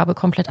Schlüsselübergabe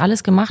komplett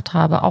alles gemacht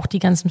habe. Auch die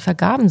ganzen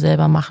Vergaben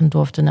selber machen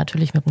durfte,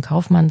 natürlich mit dem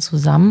Kaufmann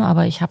zusammen.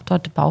 Aber ich habe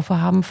dort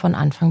Bauvorhaben von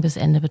Anfang bis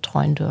Ende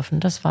betreuen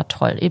dürfen. Das war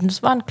toll. Eben,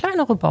 das waren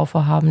kleinere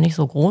Bauvorhaben, nicht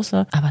so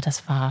große, aber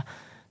das war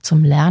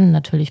zum Lernen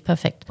natürlich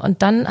perfekt.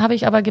 Und dann habe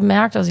ich aber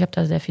gemerkt, also ich habe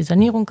da sehr viel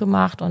Sanierung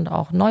gemacht und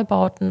auch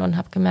Neubauten und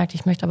habe gemerkt,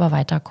 ich möchte aber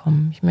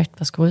weiterkommen. Ich möchte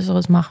was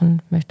Größeres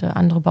machen, möchte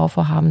andere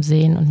Bauvorhaben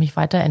sehen und mich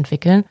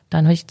weiterentwickeln.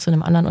 Dann habe ich zu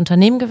einem anderen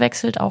Unternehmen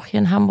gewechselt, auch hier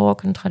in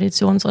Hamburg, ein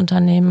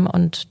Traditionsunternehmen,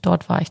 und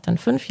dort war ich dann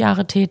 5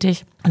 Jahre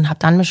tätig und habe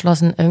dann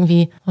beschlossen,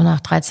 irgendwie so nach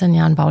 13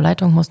 Jahren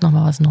Bauleitung muss noch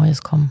mal was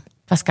Neues kommen.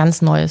 Was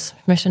ganz Neues.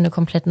 Ich möchte eine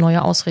komplett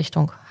neue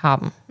Ausrichtung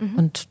haben.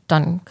 Und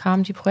dann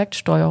kam die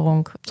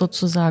Projektsteuerung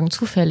sozusagen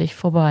zufällig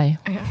vorbei.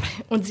 Ja.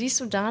 Und siehst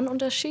du da einen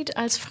Unterschied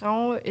als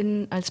Frau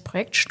als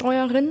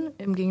Projektsteuerin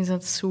im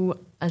Gegensatz zu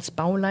als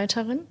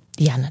Bauleiterin?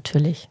 Ja,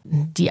 natürlich.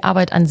 Die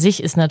Arbeit an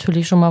sich ist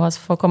natürlich schon mal was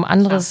vollkommen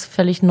anderes,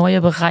 völlig neue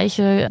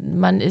Bereiche.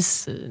 Man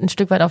ist ein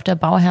Stück weit auf der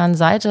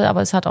Bauherrenseite,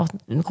 aber es hat auch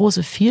eine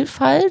große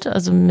Vielfalt.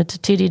 Also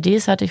mit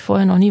TDDs hatte ich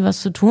vorher noch nie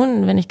was zu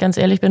tun. Wenn ich ganz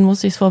ehrlich bin,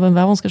 musste ich es vor dem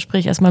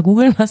Bewerbungsgespräch erstmal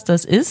googeln, was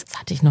das ist. Das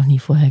hatte ich noch nie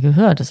vorher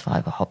gehört. Das war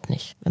überhaupt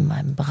nicht in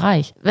meinem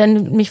Bereich.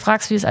 Wenn du mich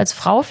fragst, wie es als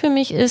Frau für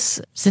mich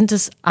ist, sind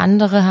es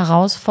andere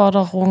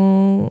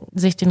Herausforderungen,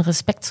 sich den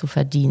Respekt zu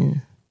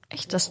verdienen.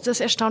 Echt, das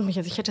erstaunt mich.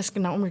 Also ich hätte es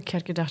genau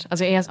umgekehrt gedacht.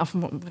 Also eher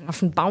auf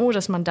dem Bau,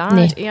 dass man da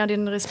halt eher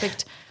den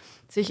Respekt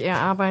sich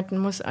erarbeiten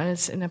muss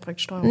als in der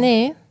Projektsteuerung.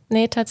 Nee,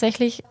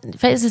 tatsächlich.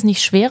 Vielleicht ist es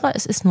nicht schwerer,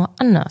 es ist nur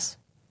anders.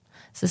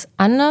 Es ist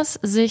anders,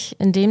 sich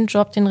in dem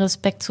Job den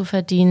Respekt zu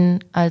verdienen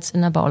als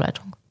in der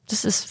Bauleitung.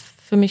 Das ist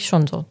für mich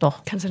schon so,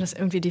 doch. Kannst du das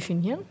irgendwie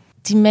definieren?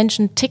 Die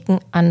Menschen ticken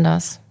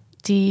anders.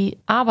 Die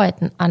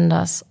arbeiten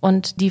anders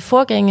und die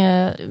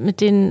Vorgänge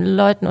mit den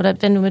Leuten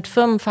oder wenn du mit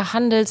Firmen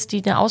verhandelst,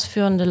 die eine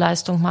ausführende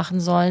Leistung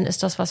machen sollen,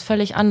 ist das was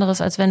völlig anderes,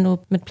 als wenn du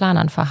mit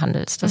Planern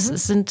verhandelst. Das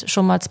sind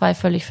schon mal 2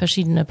 völlig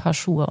verschiedene Paar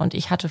Schuhe und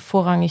ich hatte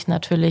vorrangig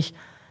natürlich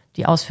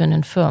die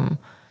ausführenden Firmen.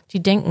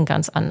 Die denken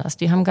ganz anders,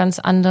 die haben ganz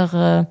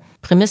andere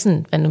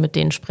Prämissen, wenn du mit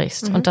denen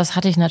sprichst. Und das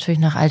hatte ich natürlich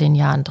nach all den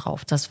Jahren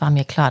drauf. Das war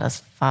mir klar,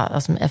 das war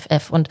aus dem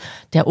FF. Und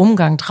der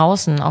Umgang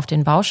draußen auf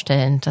den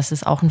Baustellen, das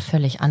ist auch ein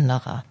völlig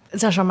anderer.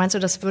 Sascha, meinst du,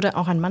 das würde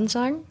auch ein Mann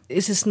sagen?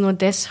 Ist es nur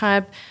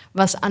deshalb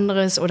was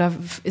anderes oder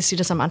ist dir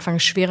das am Anfang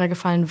schwerer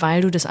gefallen,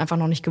 weil du das einfach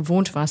noch nicht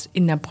gewohnt warst,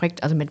 in der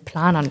also mit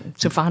Planern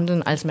zu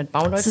verhandeln, als mit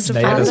Bauleuten zu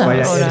verhandeln? Das war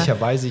ja oder?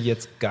 ehrlicherweise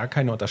jetzt gar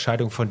keine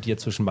Unterscheidung von dir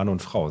zwischen Mann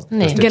und Frau.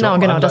 Nee, genau,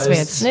 das wäre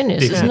jetzt. Nee,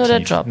 es ist nur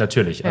der Job.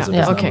 Natürlich, also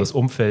das ist ein anderes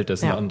Umfeld,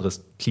 das ist ein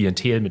anderes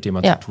Klientel, mit dem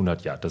man zu tun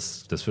hat. Ja,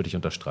 das würde ich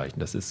unterstreichen.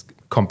 Das ist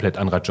ein komplett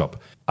anderer Job.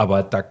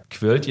 Aber da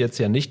quirlt jetzt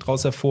ja nicht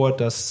draus hervor,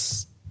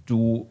 dass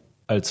du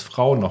als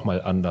Frau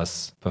nochmal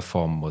anders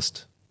performen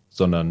musst,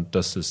 sondern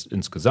dass es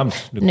insgesamt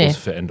eine große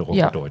Veränderung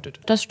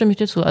bedeutet. Das stimme ich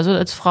dir zu. Also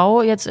als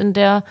Frau jetzt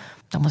da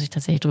muss ich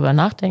tatsächlich drüber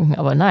nachdenken,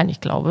 aber nein,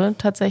 ich glaube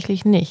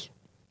tatsächlich nicht.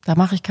 Da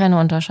mache ich keine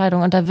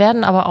Unterscheidung und da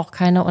werden aber auch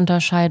keine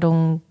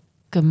Unterscheidungen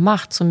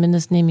gemacht,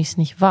 zumindest nehme ich es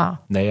nicht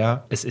wahr.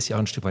 Naja, es ist ja auch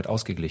ein Stück weit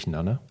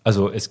ausgeglichener, ne?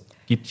 Also es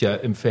gibt ja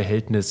im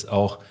Verhältnis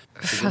auch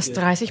fast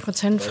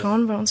 30%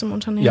 Frauen bei uns im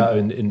Unternehmen. Ja,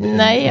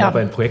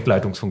 aber in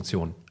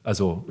Projektleitungsfunktionen.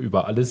 Also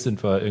über alles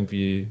sind wir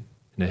irgendwie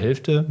eine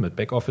Hälfte mit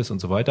Backoffice und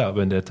so weiter,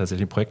 aber in der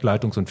tatsächlichen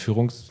Projektleitungs- und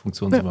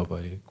Führungsfunktion sind wir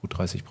bei gut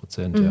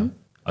 30%. Ja.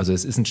 Also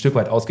es ist ein Stück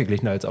weit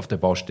ausgeglichener als auf der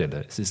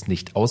Baustelle. Es ist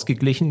nicht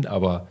ausgeglichen,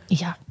 aber...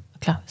 Ja,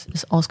 klar, es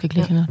ist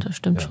ausgeglichener, das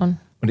stimmt schon.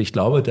 Und ich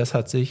glaube, das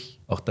hat sich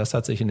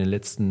in den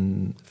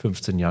letzten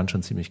 15 Jahren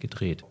schon ziemlich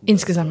gedreht.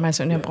 Insgesamt meinst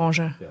du in der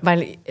Branche? Ja.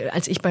 Weil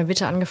als ich bei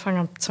Witte angefangen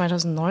habe,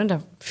 2009,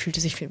 da fühlte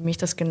sich für mich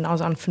das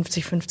genauso an,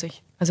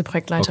 50-50. Also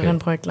Projektleiterin,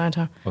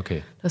 Projektleiter.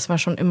 Okay. Das war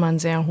schon immer ein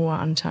sehr hoher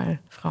Anteil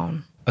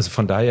Frauen. Also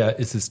von daher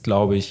ist es,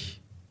 glaube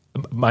ich,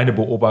 meine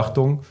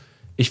Beobachtung.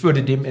 Ich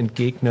würde dem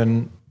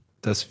entgegnen,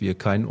 dass wir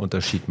keinen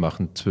Unterschied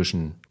machen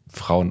zwischen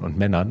Frauen und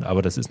Männern,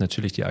 aber das ist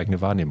natürlich die eigene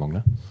Wahrnehmung,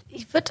 ne?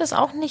 Ich würde das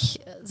auch nicht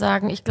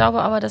sagen. Ich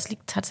glaube aber, das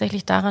liegt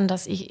tatsächlich daran,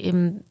 dass ich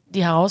eben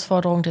die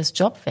Herausforderung des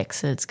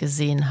Jobwechsels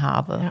gesehen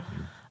habe. Ja.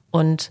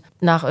 Und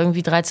nach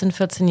irgendwie 13,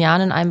 14 Jahren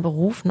in einem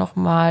Beruf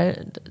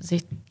nochmal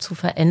sich zu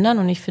verändern.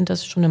 Und ich finde, das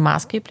ist schon eine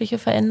maßgebliche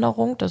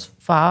Veränderung. Das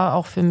war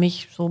auch für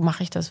mich, so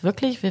mache ich das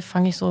wirklich.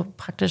 Fange ich so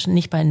praktisch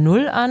nicht bei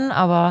Null an.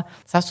 Aber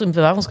das hast du im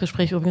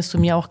Bewerbungsgespräch übrigens zu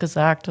mir auch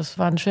gesagt. Das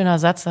war ein schöner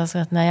Satz. Da hast du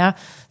gesagt, naja,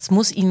 es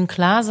muss Ihnen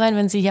klar sein,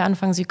 wenn Sie hier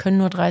anfangen, Sie können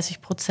nur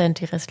 30%.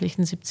 Die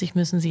restlichen 70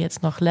 müssen Sie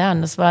jetzt noch lernen.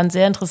 Das war ein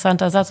sehr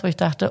interessanter Satz, wo ich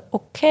dachte,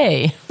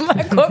 okay,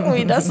 mal gucken,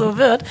 wie das so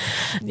wird.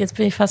 Jetzt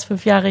bin ich fast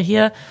 5 Jahre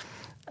hier.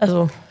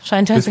 Also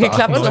scheint ja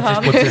geklappt zu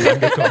haben.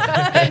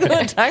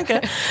 Danke.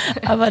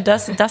 Aber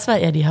das war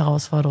eher die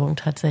Herausforderung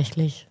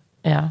tatsächlich.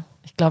 Ja,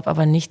 ich glaube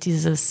aber nicht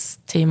dieses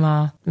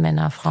Thema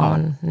Männer,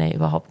 Frauen. Nee,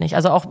 überhaupt nicht.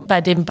 Also auch bei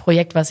dem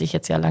Projekt, was ich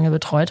jetzt ja lange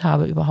betreut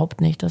habe,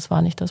 überhaupt nicht. Das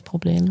war nicht das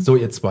Problem. So,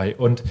 ihr zwei.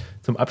 Und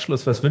zum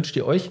Abschluss, was wünscht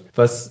ihr euch?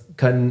 Was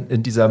kann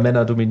in dieser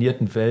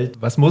männerdominierten Welt,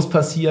 was muss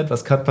passieren?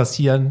 Was kann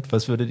passieren?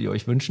 Was würdet ihr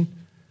euch wünschen?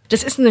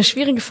 Das ist eine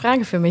schwierige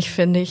Frage für mich,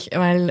 finde ich,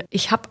 weil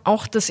ich habe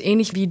auch das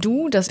ähnlich wie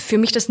du, dass für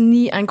mich das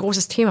nie ein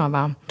großes Thema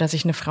war, dass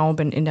ich eine Frau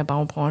bin in der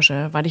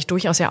Baubranche, weil ich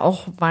durchaus ja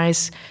auch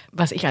weiß,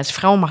 was ich als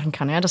Frau machen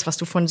kann. Ja, das, was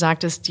du vorhin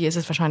sagtest, dir ist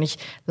es wahrscheinlich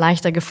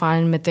leichter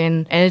gefallen, mit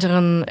den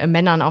älteren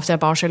Männern auf der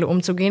Baustelle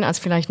umzugehen, als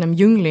vielleicht einem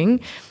Jüngling,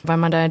 weil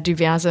man da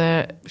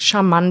diverse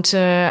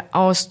charmante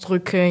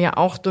Ausdrücke ja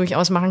auch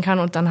durchaus machen kann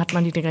und dann hat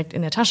man die direkt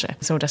in der Tasche.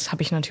 So, das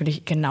habe ich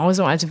natürlich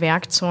genauso als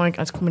Werkzeug,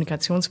 als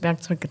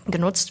Kommunikationswerkzeug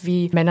genutzt,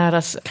 wie Männer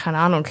das keine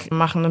Ahnung,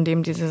 machen,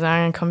 indem die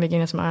sagen, komm, wir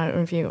gehen jetzt mal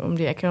irgendwie um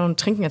die Ecke und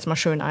trinken jetzt mal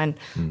schön ein.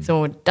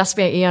 So, das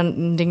wäre eher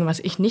ein Ding,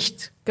 was ich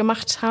nicht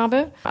gemacht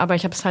habe, aber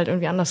ich habe es halt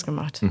irgendwie anders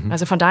gemacht.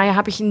 Also von daher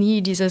habe ich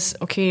nie dieses,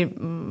 okay,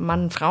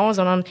 Mann, Frau,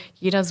 sondern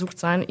jeder sucht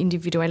sein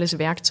individuelles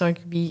Werkzeug,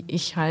 wie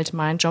ich halt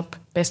meinen Job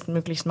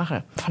bestmöglichst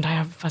mache. Von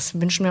daher,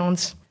 was wünschen wir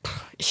uns?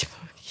 Ich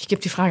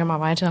gebe die Frage mal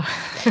weiter.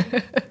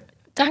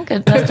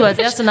 Danke, dass du als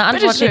Erste eine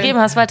Antwort gegeben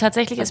hast, weil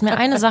tatsächlich ist mir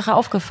eine Sache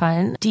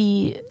aufgefallen,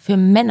 die für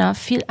Männer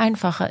viel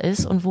einfacher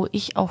ist und wo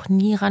ich auch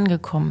nie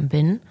rangekommen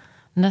bin.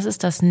 Und das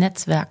ist das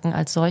Netzwerken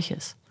als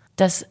solches.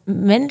 Das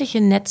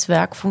männliche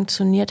Netzwerk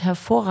funktioniert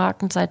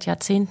hervorragend seit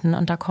Jahrzehnten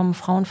und da kommen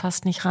Frauen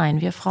fast nicht rein.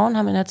 Wir Frauen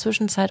haben in der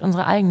Zwischenzeit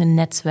unsere eigenen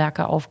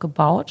Netzwerke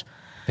aufgebaut.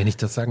 Wenn ich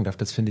das sagen darf,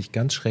 das finde ich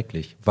ganz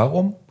schrecklich.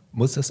 Warum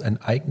muss das ein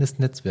eigenes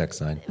Netzwerk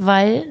sein?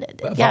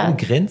 Warum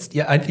grenzt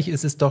ihr? Eigentlich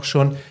ist es doch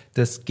schon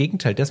das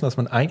Gegenteil dessen, was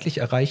man eigentlich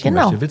erreichen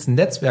möchte. Du willst ein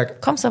Netzwerk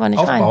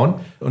aufbauen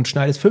und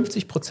schneidest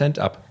 50%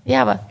 ab.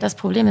 Ja, aber das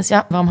Problem ist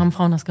warum haben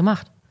Frauen das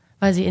gemacht?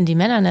 Weil sie in die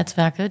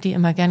Männernetzwerke, die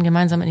immer gern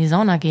gemeinsam in die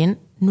Sauna gehen,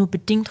 nur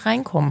bedingt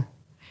reinkommen.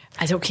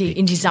 Also okay,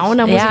 in die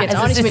Sauna muss ich jetzt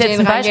auch nicht mit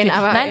denen reingehen.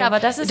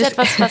 Aber das ist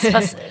etwas,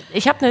 was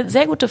ich habe eine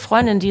sehr gute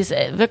Freundin, die es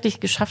wirklich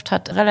geschafft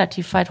hat,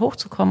 relativ weit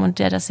hochzukommen und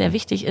der das sehr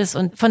wichtig ist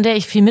und von der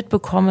ich viel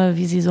mitbekomme,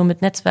 wie sie so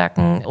mit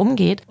Netzwerken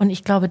umgeht. Und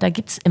ich glaube, da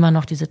gibt's immer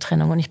noch diese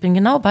Trennung. Und ich bin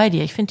genau bei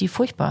dir. Ich finde die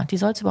furchtbar. Die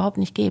soll es überhaupt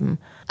nicht geben.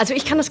 Also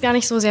ich kann das gar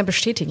nicht so sehr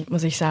bestätigen,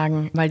 muss ich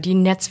sagen, weil die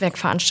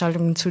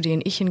Netzwerkveranstaltungen, zu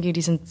denen ich hingehe,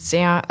 die sind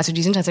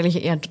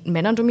tatsächlich eher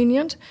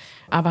männerdominierend.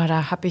 Aber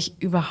da habe ich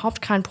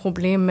überhaupt kein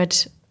Problem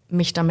mit,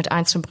 mich damit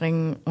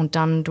einzubringen und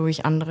dann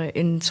durch andere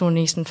zur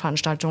nächsten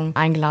Veranstaltung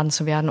eingeladen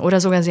zu werden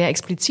oder sogar sehr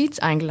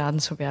explizit eingeladen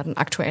zu werden.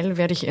 Aktuell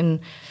werde ich in,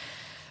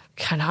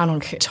 keine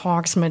Ahnung,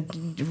 Talks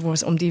wo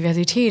es um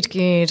Diversität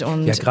geht.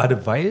 Und ja,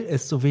 gerade weil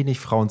es so wenig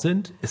Frauen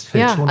sind, es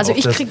fällt schon auf,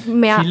 dass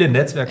viele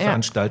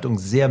Netzwerkveranstaltungen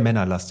sehr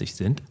männerlastig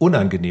sind,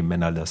 unangenehm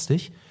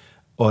männerlastig.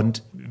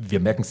 Und wir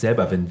merken es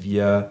selber, wenn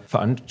wir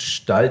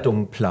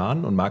Veranstaltungen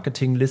planen und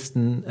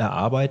Marketinglisten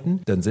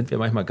erarbeiten, dann sind wir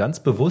manchmal ganz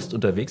bewusst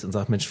unterwegs und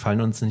sagen, Mensch,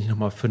 fallen uns nicht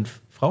nochmal 5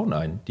 Frauen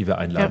ein, die wir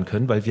einladen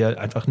können, weil wir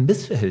einfach ein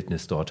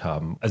Missverhältnis dort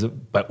haben. Also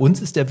bei uns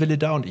ist der Wille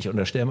da und ich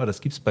unterstelle mal, das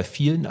gibt es bei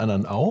vielen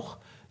anderen auch,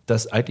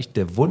 dass eigentlich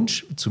der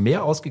Wunsch zu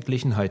mehr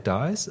Ausgeglichenheit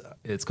da ist.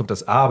 Jetzt kommt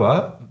das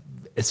Aber,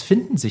 es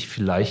finden sich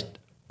vielleicht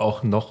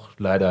auch noch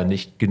leider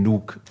nicht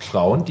genug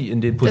Frauen, die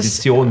in den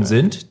Positionen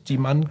sind, die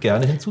man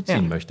gerne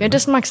hinzuziehen möchte. Ja,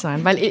 das mag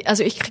sein, weil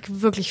ich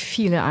kriege wirklich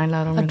viele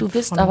Einladungen. Du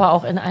bist aber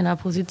auch in einer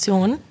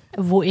Position,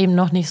 wo eben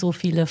noch nicht so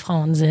viele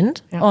Frauen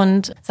sind. Ja.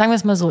 Und sagen wir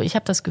es mal so, ich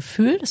habe das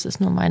Gefühl, das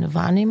ist nur meine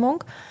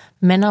Wahrnehmung,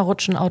 Männer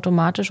rutschen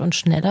automatisch und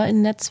schneller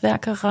in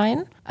Netzwerke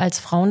rein, als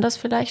Frauen das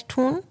vielleicht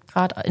tun,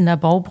 gerade in der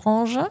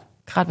Baubranche.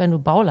 Gerade wenn du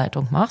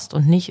Bauleitung machst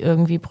und nicht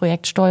irgendwie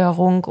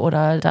Projektsteuerung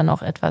oder dann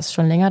auch etwas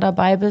schon länger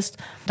dabei bist,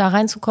 da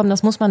reinzukommen,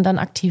 das muss man dann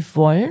aktiv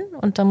wollen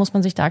und da muss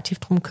man sich da aktiv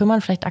drum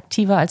kümmern, vielleicht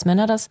aktiver als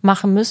Männer das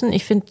machen müssen.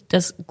 Ich finde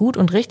das gut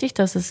und richtig,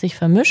 dass es sich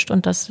vermischt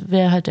und das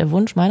wäre halt der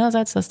Wunsch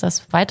meinerseits, dass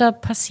das weiter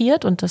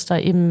passiert und dass da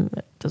eben,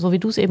 so wie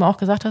du es eben auch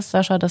gesagt hast,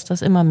 Sascha, dass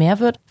das immer mehr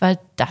wird, weil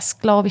das,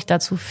 glaube ich,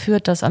 dazu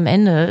führt, dass am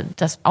Ende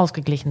das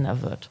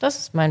ausgeglichener wird. Das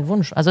ist mein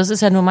Wunsch. Also es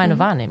ist ja nur meine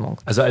Wahrnehmung.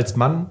 Also als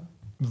Mann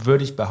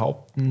würde ich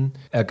behaupten,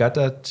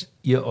 ergattert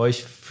ihr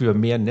euch für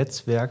mehr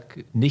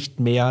Netzwerk nicht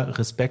mehr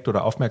Respekt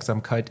oder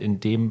Aufmerksamkeit,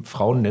 indem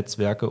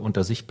Frauennetzwerke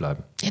unter sich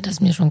bleiben? Ja, das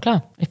ist mir schon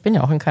klar. Ich bin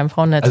ja auch in keinem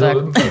Frauennetzwerk.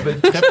 Also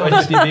trefft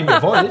euch mit dem, wem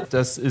ihr wollt.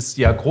 Das ist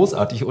ja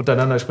großartig.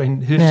 Untereinander sprechen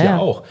hilft ja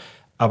auch.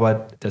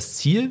 Aber das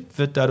Ziel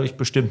wird dadurch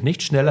bestimmt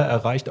nicht schneller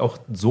erreicht, auch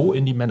so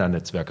in die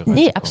Männernetzwerke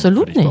reinzukommen. Nee,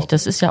 absolut nicht.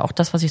 Das ist ja auch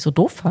das, was ich so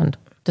doof fand.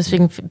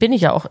 Deswegen bin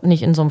ich ja auch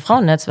nicht in so einem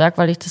Frauennetzwerk,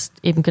 weil ich das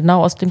eben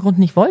genau aus dem Grund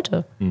nicht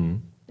wollte.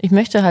 Mhm. Ich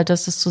möchte halt,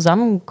 dass das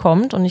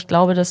zusammenkommt und ich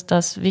glaube, dass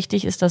das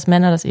wichtig ist, dass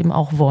Männer das eben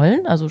auch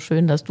wollen. Also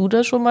schön, dass du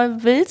das schon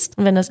mal willst.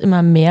 Und wenn das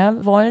immer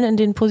mehr wollen in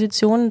den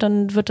Positionen,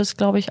 dann wird das,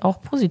 glaube ich, auch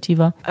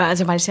positiver.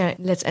 Also weil es ja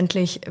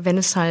letztendlich, wenn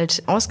es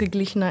halt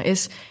ausgeglichener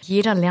ist,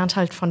 jeder lernt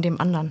halt von dem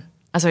anderen.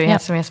 Also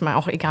jetzt mal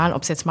auch egal,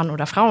 ob es jetzt Mann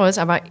oder Frau ist,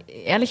 aber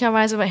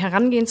ehrlicherweise,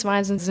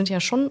 Herangehensweisen sind ja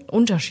schon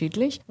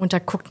unterschiedlich und da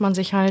guckt man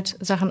sich halt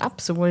Sachen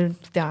ab, sowohl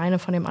der eine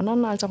von dem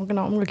anderen als auch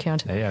genau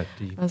umgekehrt. Naja,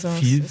 die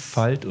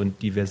Vielfalt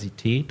und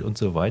Diversität und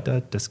so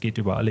weiter, das geht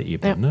über alle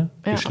Ebenen, ne?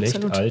 Geschlecht,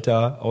 absolut.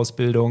 Alter,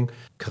 Ausbildung,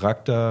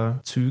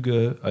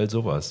 Charakterzüge, all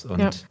sowas.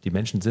 Und die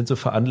Menschen sind so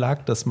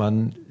veranlagt, dass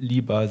man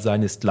lieber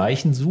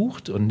seinesgleichen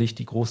sucht und nicht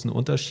die großen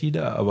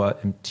Unterschiede,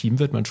 aber im Team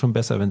wird man schon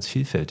besser, wenn es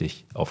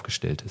vielfältig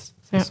aufgestellt ist.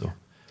 Das ist so.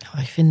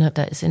 Aber ich finde,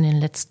 da ist in den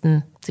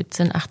letzten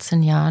 17,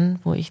 18 Jahren,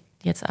 wo ich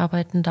jetzt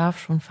arbeiten darf,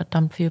 schon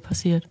verdammt viel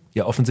passiert.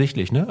 Ja,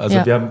 offensichtlich, ne?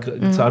 Also wir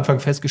haben zu Anfang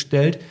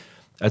festgestellt,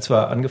 als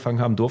wir angefangen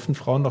haben, durften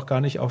Frauen noch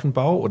gar nicht auf den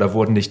Bau oder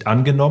wurden nicht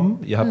angenommen.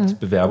 Ihr habt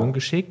Bewerbungen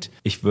geschickt.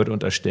 Ich würde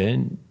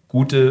unterstellen,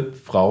 gute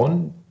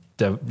Frauen,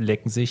 da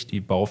lecken sich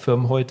die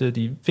Baufirmen heute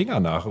die Finger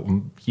nach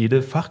um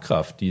jede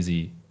Fachkraft, die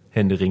sie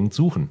händeringend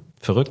suchen.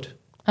 Verrückt.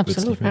 Absolut. Wird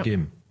es nicht mehr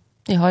geben.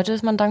 Ja, heute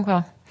ist man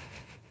dankbar.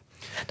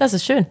 Das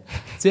ist schön.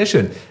 Sehr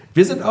schön.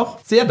 Wir sind auch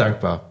sehr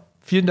dankbar.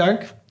 Vielen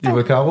Dank,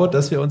 liebe Caro,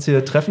 dass wir uns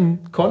hier treffen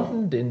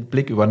konnten, den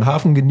Blick über den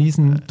Hafen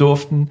genießen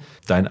durften,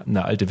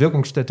 deine alte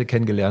Wirkungsstätte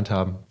kennengelernt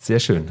haben. Sehr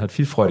schön, hat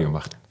viel Freude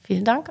gemacht.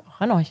 Vielen Dank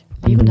auch an euch.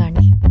 Lieben Dank.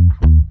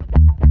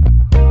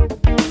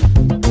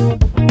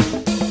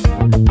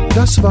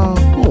 Das war